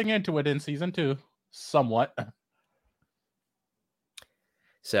start getting into it in season 2, somewhat.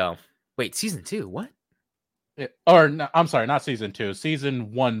 So wait, season 2, what? No, I'm sorry, not season 2.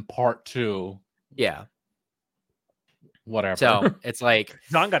 Season 1, part 2. Yeah. Whatever. So it's like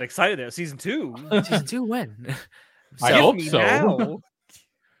Don got excited there. Season 2. Season 2 when? I hope so.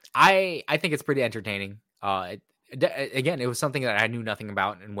 I think it's pretty entertaining. Again, it was something that I knew nothing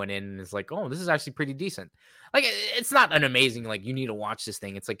about and went in and it's like, oh, this is actually pretty decent. Like, it's not an amazing, like, you need to watch this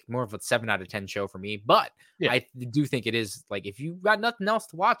thing. It's like more of a 7 out of 10 show for me. But yeah. I do think it is like, if you got nothing else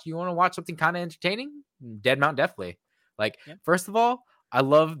to watch, you want to watch something kind of entertaining, Dead Mount definitely. Like, first of all, I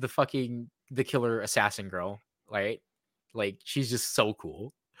love the killer assassin girl, right? Like, she's just so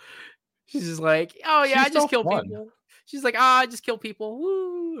cool. She's just like, oh yeah, I just kill people. She's like, I just kill people.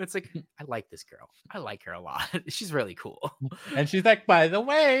 Woo! It's like, I like this girl. I like her a lot. She's really cool. And she's like, by the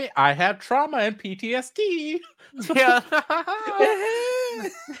way, I have trauma and PTSD. Yeah.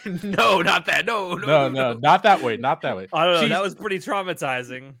 No, not that. No, not that way. Not that way. I don't know. That was pretty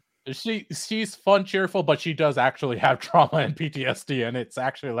traumatizing. She's fun, cheerful, but she does actually have trauma and PTSD, and it's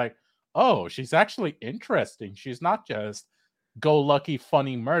actually like, oh, she's actually interesting. She's not just go-lucky,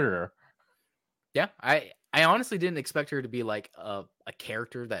 funny murderer. Yeah, I honestly didn't expect her to be like a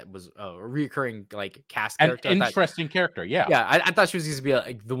character that was a reoccurring like cast character. An interesting character, yeah. Yeah, I thought she was going to be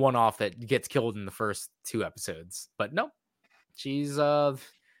like the one-off that gets killed in the first 2 episodes, but no, she's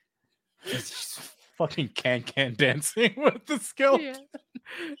fucking can dancing with the skeleton.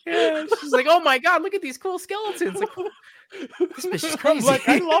 Yeah, she's like, oh my god, look at these cool skeletons. Like, this bitch is crazy. I'm like,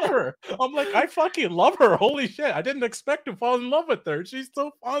 I love her. I'm like, I fucking love her. Holy shit. I didn't expect to fall in love with her. She's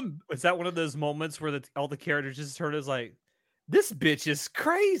so fun. Was that one of those moments where all the characters just heard is like, this bitch is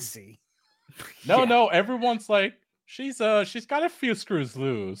crazy? No, everyone's like, she's got a few screws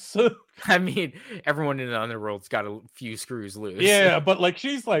loose. I mean, everyone in the underworld's got a few screws loose. Yeah, but like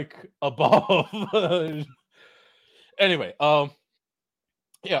she's like above. Anyway,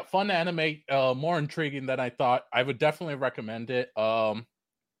 yeah, fun anime, more intriguing than I thought. I would definitely recommend it.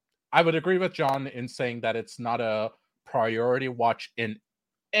 I would agree with John in saying that it's not a priority watch in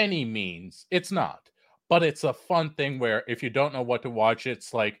any means. It's not. But it's a fun thing where if you don't know what to watch,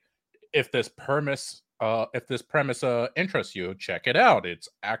 it's like if this premise interests you, check it out. It's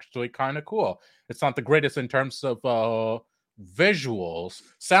actually kind of cool. It's not the greatest in terms of visuals.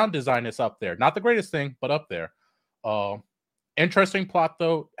 Sound design is up there. Not the greatest thing, but up there. Interesting plot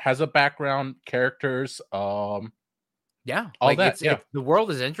though, has a background, characters, Yeah, all like that. Yeah. the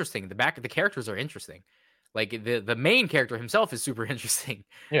world is interesting. The characters are interesting. Like the main character himself is super interesting.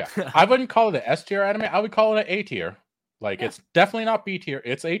 Yeah, I wouldn't call it an S tier anime. I would call it an A tier. Like it's definitely not B tier.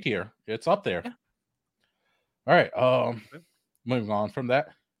 It's A tier. It's up there. Yeah. All right. Moving on from that.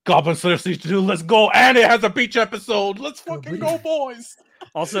 Goblin Slayer Season 2. Let's go. And it has a beach episode. Let's fucking go, boys.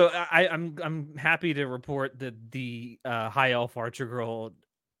 Also, I'm happy to report that the High Elf Archer Girl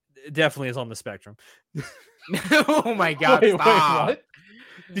definitely is on the spectrum. Oh my god! Wait, Stop. what?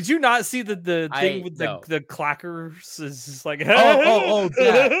 Did you not see the thing with no. the clackers? Is just like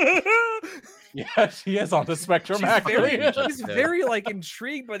that. Yeah, she is on the spectrum. She's Actually, she's very like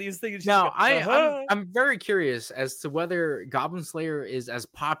intrigued by these things. She's Now, like, I'm very curious as to whether Goblin Slayer is as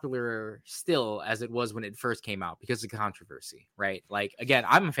popular still as it was when it first came out because of controversy, right? Like, again,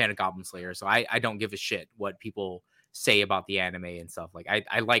 I'm a fan of Goblin Slayer, so I don't give a shit what people say about the anime and stuff. Like,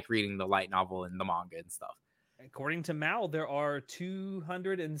 I like reading the light novel and the manga and stuff. According to Mal, there are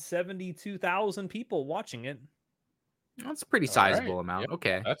 272,000 people watching it. That's a pretty sizable amount. Yep.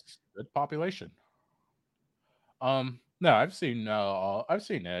 Okay, that's good population. No, I've seen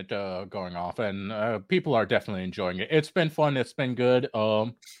it going off, and people are definitely enjoying it. It's been fun. It's been good.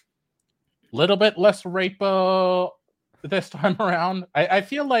 Little bit less rape this time around. I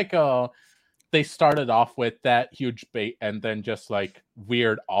feel like they started off with that huge bait and then just like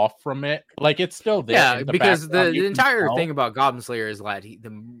weird off from it. Like it's still there. yeah, in the because background. the You can entire tell. thing about Goblin Slayer is that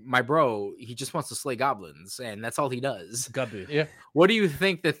my bro, he just wants to slay goblins, and that's all he does. Gabu. Yeah. What do you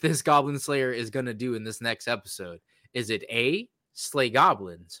think that this Goblin Slayer is gonna do in this next episode? Is it A, slay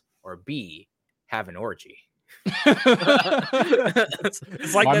goblins, or B, have an orgy? It's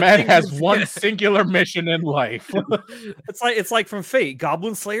like My that man thing has from- one singular mission in life. It's like from Fate.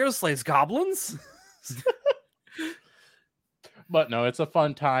 Goblin Slayer slays goblins. But no, it's a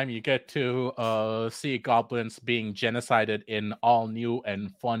fun time. You get to see goblins being genocided in all new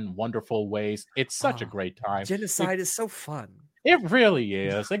and fun, wonderful ways. It's such a great time. Genocide is so fun. It really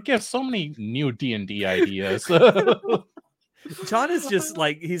is. It gives so many new D&D ideas. John is just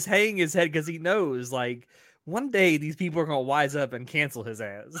like he's hanging his head because he knows like one day these people are gonna wise up and cancel his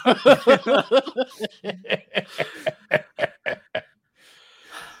ass.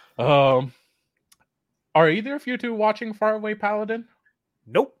 Are either of you two watching Faraway Paladin?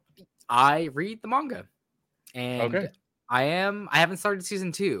 Nope. I read the manga, and Okay. I haven't started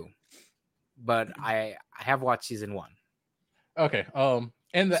season 2, but I have watched season 1. Okay.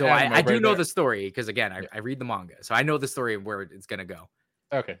 In the So anime I do right know there- the story because again, I read the manga, so I know the story of where it's gonna go.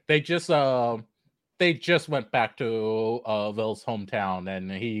 Okay. They just went back to Ville's hometown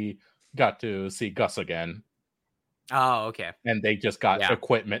and he got to see Gus again. Oh, okay. And they just got Yeah.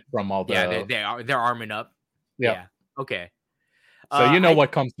 equipment from all the Yeah, they're arming up. Yep. Yeah. Okay. So you know I-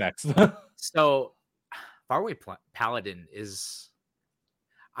 what comes next. So, Faraway Paladin is.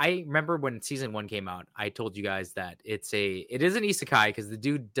 I remember when season 1 came out, I told you guys that it is an isekai because the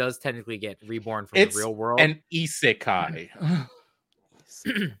dude does technically get reborn from It's the real world. An isekai.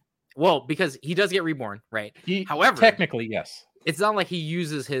 Well, because he does get reborn, right? He- However, technically, yes. it's not like he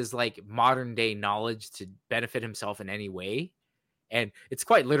uses his like modern day knowledge to benefit himself in any way. And it's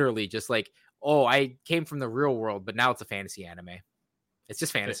quite literally just like, oh, I came from the real world, but now it's a fantasy anime. It's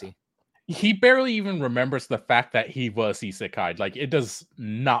just fantasy. He barely even remembers the fact that he was isekai. Like it does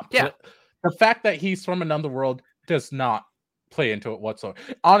not. Yeah. The fact that he's from another world does not play into it whatsoever.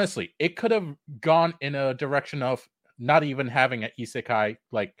 Honestly, it could have gone in a direction of not even having an isekai,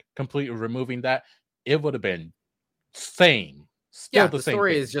 like completely removing that. It would have been same. Still Yeah, the the same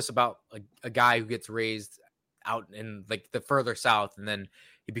story thing. is just about a guy who gets raised out in like the further south, and then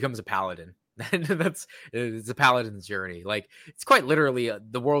he becomes a paladin. It's a paladin's journey. Like it's quite literally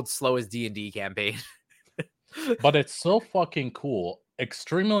the world's slowest D&D campaign. But it's so fucking cool,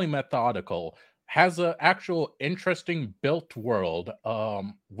 extremely methodical, has an actual interesting built world,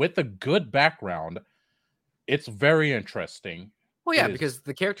 with a good background. It's very interesting. Well, yeah, It is. because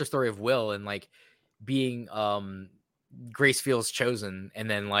the character story of Will and like being Grace feels chosen, and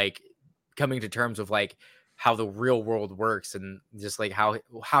then like coming to terms with like how the real world works and just like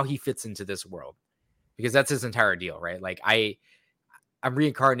how he fits into this world, because that's his entire deal, right? Like I'm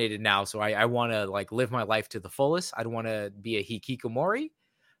reincarnated now, so I want to like live my life to the fullest. I don't want to be a hikikomori,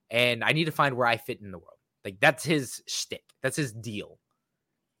 and I need to find where I fit in the world. Like that's his shtick. That's his deal.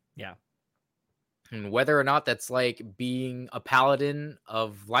 Yeah. And whether or not that's like being a paladin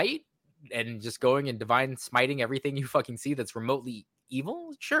of light and just going and divine smiting everything you fucking see that's remotely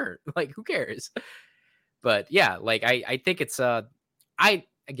evil, sure. Like who cares? But yeah, like I think it's I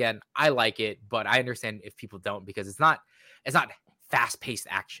like it, but I understand if people don't, because it's not fast-paced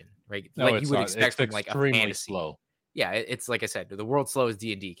action, right? No, like it's you would not. expect It's from like a extremely fantasy. slow. Yeah, it's like I said, the world's slowest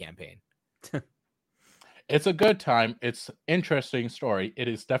D&D campaign. It's a good time. It's interesting story. It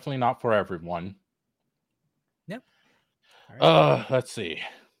is definitely not for everyone. Yep. Right. Let's see.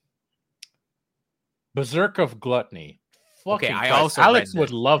 Berserk of Gluttony. Okay, Fucking I Christ. also Alex read would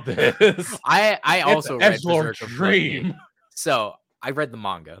this. love this. I also read Edgelord Berserk of Gluttony. Dream. So I read the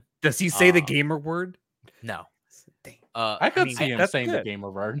manga. Does he say the gamer word? No. Dang. I could mean, see him that's saying the good. gamer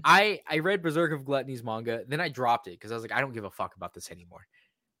word. I read Berserk of Gluttony's manga, then I dropped it because I was like, I don't give a fuck about this anymore.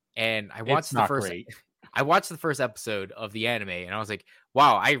 And I watched Great. I watched the first episode of the anime, and I was like,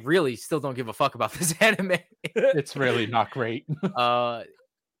 wow, I really still don't give a fuck about this anime. It's really not great.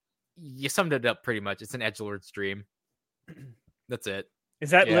 You summed it up pretty much. It's an edgelord's dream. That's it. Is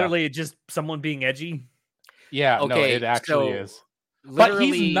that Yeah. literally just someone being edgy? Yeah, no, Okay, it actually so is. But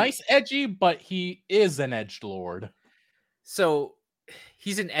literally, he's nice edgy, but he is an edgelord. So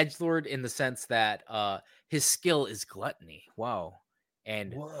he's an edgelord in the sense that his skill is gluttony. Wow.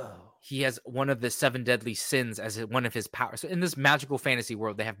 And he has one of the 7 deadly sins as one of his powers. So in this magical fantasy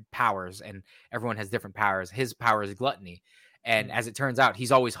world, they have powers, and everyone has different powers. His power is gluttony. And as it turns out,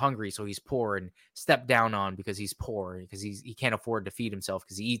 he's always hungry, so he's poor and stepped down on because he's poor, because he can't afford to feed himself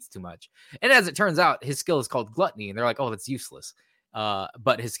because he eats too much. And as it turns out, his skill is called gluttony, and they're like, oh, that's useless.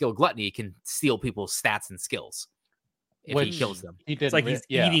 But his skill gluttony can steal people's stats and skills if he kills them. He It's like he's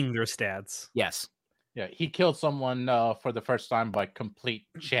eating their stats. Yes. Yeah, he killed someone for the first time by complete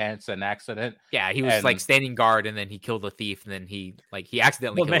chance and accident. Yeah, he was like standing guard, and then he killed a thief, and then he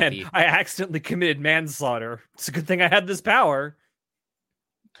accidentally killed a thief. I accidentally committed manslaughter. It's a good thing I had this power.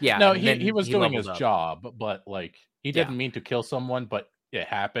 Yeah, no, he was doing his up. job, but like he didn't mean to kill someone, but it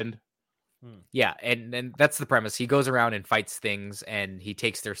happened. Yeah, and that's the premise. He goes around and fights things, and he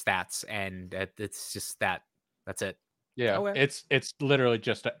takes their stats, and it's just that. That's it. Yeah, Okay. It's literally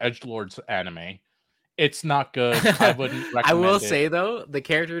just an edgelord's anime. It's not good. I wouldn't recommend I will it. say though, the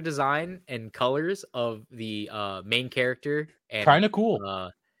character design and colors of the main character and kind of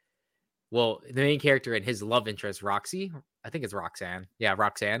cool. Well, the main character and his love interest, Roxy. I think it's Roxanne. Yeah,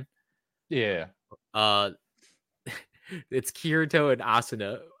 Roxanne. Yeah. It's Kirito and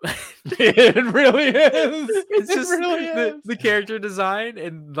Asuna. It really is. It's just really the character design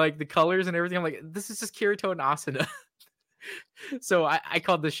and like the colors and everything. I'm like, this is just Kirito and Asuna. So I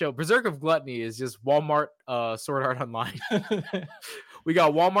called the show Berserk of Gluttony is just Walmart Sword Art Online. We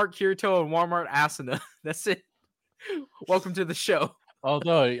got Walmart Kirito and Walmart Asuna. That's it. Welcome to the show.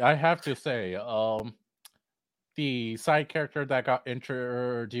 Although I have to say, the side character that got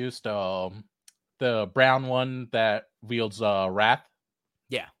introduced, the brown one that wields wrath.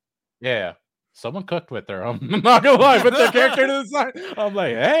 Yeah. Someone cooked with her. I'm not gonna lie, but the character to the side, I'm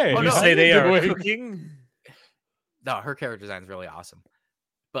like, hey, You say they are cooking? No, her character design is really awesome.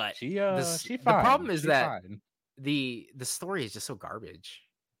 But the problem is that the story is just so garbage.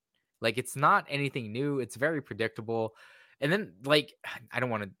 Like it's not anything new. It's very predictable. And then like I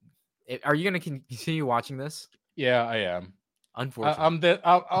don't want to. Are you going to continue watching this? Yeah, I am. Unfortunately,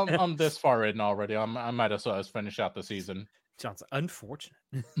 I'm this far in already. I might as well finish out the season. Sounds unfortunate.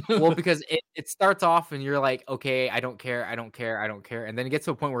 Well, because it starts off and you're like, okay, I don't care, and then it gets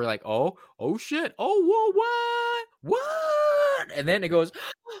to a point where you're like, oh shit, oh whoa, what, and then it goes,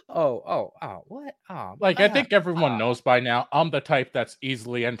 oh what, I think everyone knows by now. I'm the type that's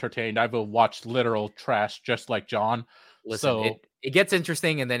easily entertained. I will watch literal trash just like John. Listen, so it gets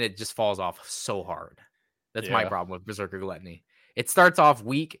interesting and then it just falls off so hard. That's my problem with Berserker Gluttony. It starts off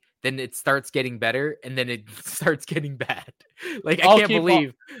weak, then it starts getting better, and then it starts getting bad. Like I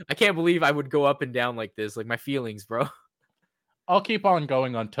can't believe I would go up and down like this. Like my feelings, bro. I'll keep on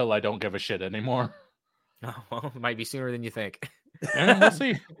going until I don't give a shit anymore. Oh, well, it might be sooner than you think. And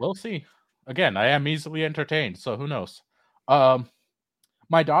we'll see. Again, I am easily entertained, so who knows?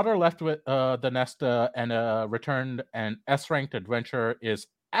 My daughter left with the nest and returned. An S-ranked adventure is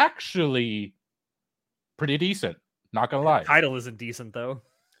actually pretty decent. Not gonna lie. The title isn't decent though.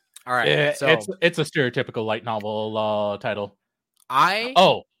 All right. So It's a stereotypical light novel title. I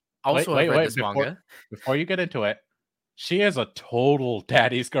Oh, also have read this manga. Before you get into it, she is a total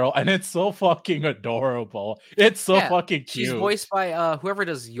daddy's girl, and it's so fucking adorable. It's so fucking cute. She's voiced by whoever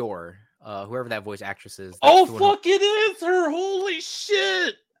does whoever that voice actress is. Oh fuck, it is her! Holy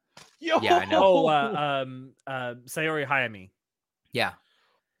shit! Yo! Yeah, I know. Sayori Hayami. Yeah.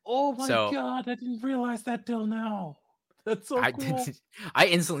 Oh my god, I didn't realize that till now. That's so cool. I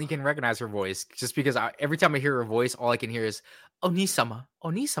instantly can recognize her voice just because every time I hear her voice, all I can hear is Onisama,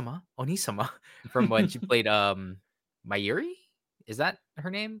 Onisama, Onisama from when she played Mayuri. Is that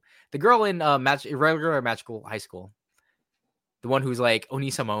her name? The girl in Irregular Magical High School. The one who's like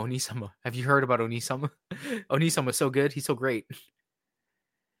Onisama, Onisama. Have you heard about Onisama? Onisama's so good. He's so great.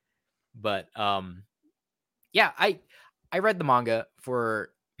 But yeah, I read the manga for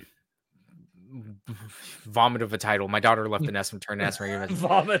vomit of a title. My daughter left an S from turn S rank.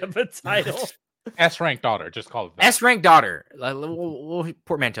 Vomit of a title. S rank daughter, just call it that. S rank daughter. We'll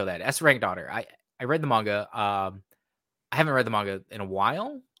portmanteau that. S rank daughter. I read the manga. I haven't read the manga in a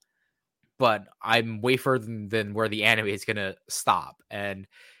while, but I'm way further than where the anime is gonna stop, and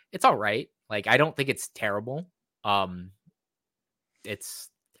it's all right. Like, I don't think it's terrible. It's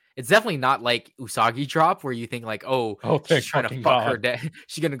definitely not like Usagi Drop where you think like, oh she's trying to fuck her dad.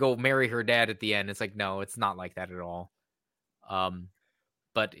 She's gonna go marry her dad at the end. It's like, no, it's not like that at all.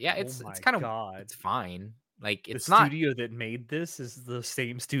 But yeah, it's kind of it's fine. Like, it's the studio that made this is the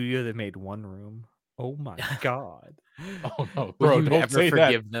same studio that made One Room. Oh my god. Oh no, bro! Will you ever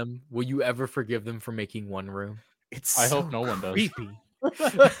forgive them? Will you ever forgive them for making One Room? I hope no one does. Creepy.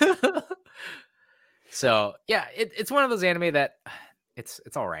 So yeah, it's one of those anime that it's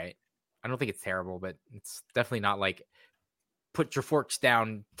all right. I don't think it's terrible, but it's definitely not like put your forks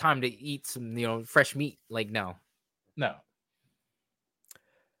down, time to eat some fresh meat. Like, no.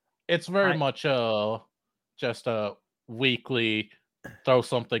 It's very much just a weekly throw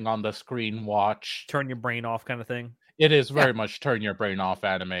something on the screen, watch, turn your brain off kind of thing. It is very much turn your brain off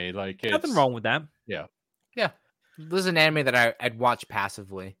anime. Like, nothing wrong with that. Yeah. This is an anime that I'd watch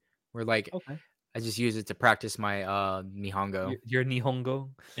passively. Where like, okay, I just use it to practice my Nihongo. Your Nihongo?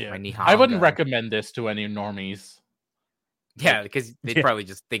 Yeah. My Nihongo. I wouldn't recommend this to any normies. Yeah, because they'd probably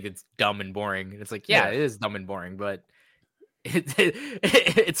just think it's dumb and boring. It's like, it is dumb and boring, but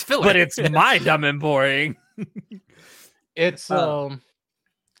it's filler. But it's my dumb and boring. It's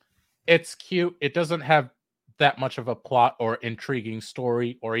cute. It doesn't have that much of a plot or intriguing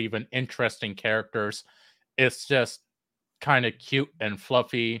story or even interesting characters. It's just kind of cute and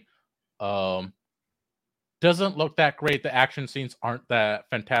fluffy. Doesn't look that great. The action scenes aren't that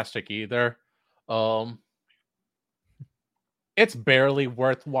fantastic either. It's barely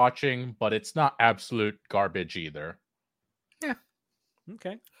worth watching, but it's not absolute garbage either. Yeah.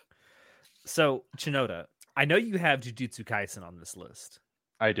 Okay. So, Chinoda, I know you have Jujutsu Kaisen on this list.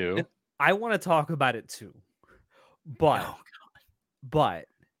 I do. And I want to talk about it too. But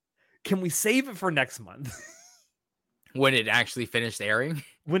can we save it for next month? When it actually finished airing?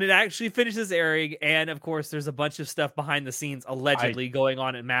 When it actually finishes airing, and of course there's a bunch of stuff behind the scenes allegedly going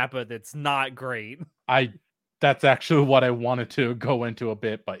on at MAPPA that's not great. That's actually what I wanted to go into a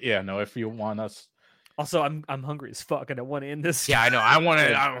bit, but yeah, no, if you want us. Also, I'm hungry as fuck, and I want to end this. Yeah, I know.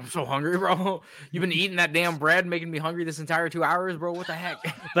 I'm so hungry, bro. You've been eating that damn bread, making me hungry this entire 2 hours, bro. What the heck?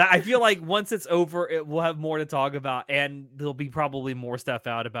 But I feel like once it's over, we'll have more to talk about, and there'll be probably more stuff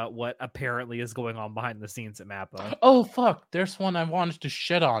out about what apparently is going on behind the scenes at MAPPA. Oh fuck! There's one I wanted to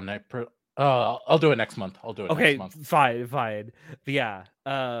shit on. I'll do it next month. Okay, next month. Fine. But yeah.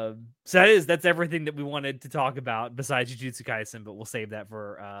 So that's everything that we wanted to talk about besides Jujutsu Kaisen, but we'll save that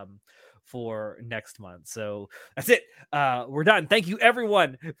for next month. So that's it. We're done. Thank you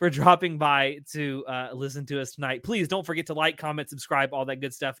everyone for dropping by to listen to us tonight. Please don't forget to like, comment, subscribe, all that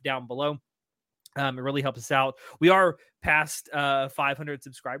good stuff down below. It really helps us out. We are past 500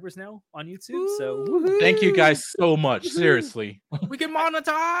 subscribers now on YouTube. So woo-hoo. Thank you guys so much. Seriously. We can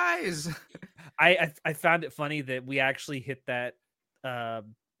monetize. I found it funny that we actually hit that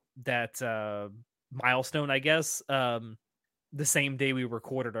milestone, I guess, the same day we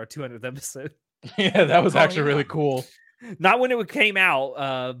recorded our 200th episode. Yeah, that was actually really cool. Not when it came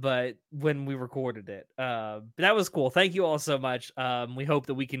out, but when we recorded it. But that was cool. Thank you all so much. We hope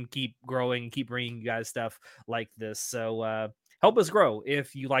that we can keep growing and keep bringing you guys stuff like this. So help us grow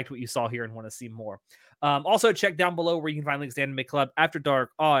if you liked what you saw here and want to see more. Also, check down below where you can find links to Anime Club After Dark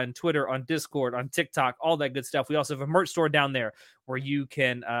on Twitter, on Discord, on TikTok, all that good stuff. We also have a merch store down there where you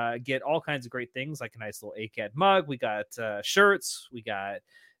can get all kinds of great things, like a nice little ACAD mug. We got shirts, we got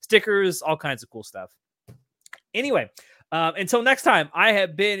stickers, all kinds of cool stuff. Anyway, Until next time, I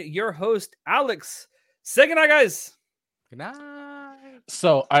have been your host, Alex. Say goodnight, guys. Good night.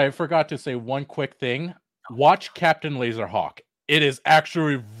 So I forgot to say one quick thing. Watch Captain Laserhawk. It is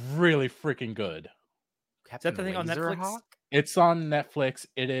actually really freaking good. Captain the thing on Netflix? Laserhawk? It's on Netflix.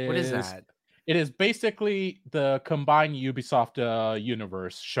 It is. What is that? It is basically the combined Ubisoft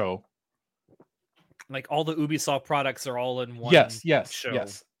universe show. Like all the Ubisoft products are all in one. Yes. show.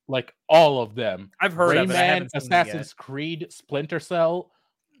 Like all of them. I've heard of it. I Rayman, haven't seen it yet. Assassin's Creed, Splinter Cell,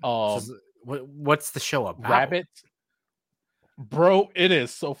 What's the show about? Rabbit. Bro, it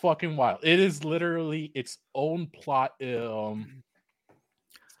is so fucking wild. It is literally its own plot. All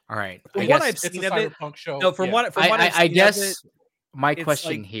right. From I what guess, I've It's a seen of it, cyberpunk show. no, from Yeah. what I've I seen guess of it, my it's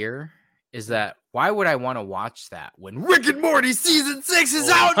question like- here is that why would I want to watch that when Rick and Morty season 6 is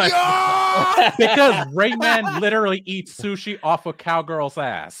Oh out? my Yo! Because Rayman literally eats sushi off a cowgirl's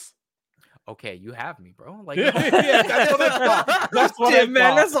ass. Okay, you have me, bro. Like, Yeah, that's what I thought. That's what I Damn, man,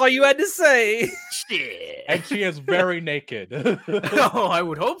 thought. that's all you had to say. shit. And she is very naked. Oh, I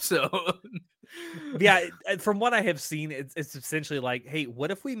would hope so. Yeah, from what I have seen, it's essentially like, hey,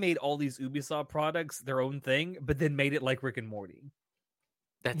 what if we made all these Ubisoft products their own thing, but then made it like Rick and Morty?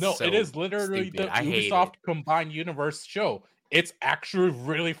 That's No, so it is literally stupid. the I hate Ubisoft it. combined universe show. It's actually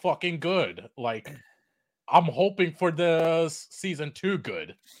really fucking good. Like, I'm hoping for the season 2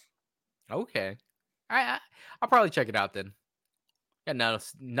 good. Okay, I'll probably check it out then. Got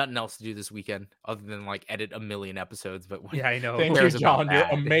nothing else to do this weekend other than like edit a million episodes. But Yeah, I know. Thank you, cares about John. You're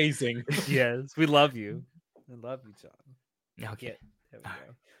that? amazing. Yes, we love you. I love you, John. Okay, There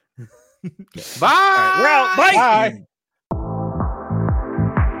we go. bye. All right, we're out. Bye. Bye.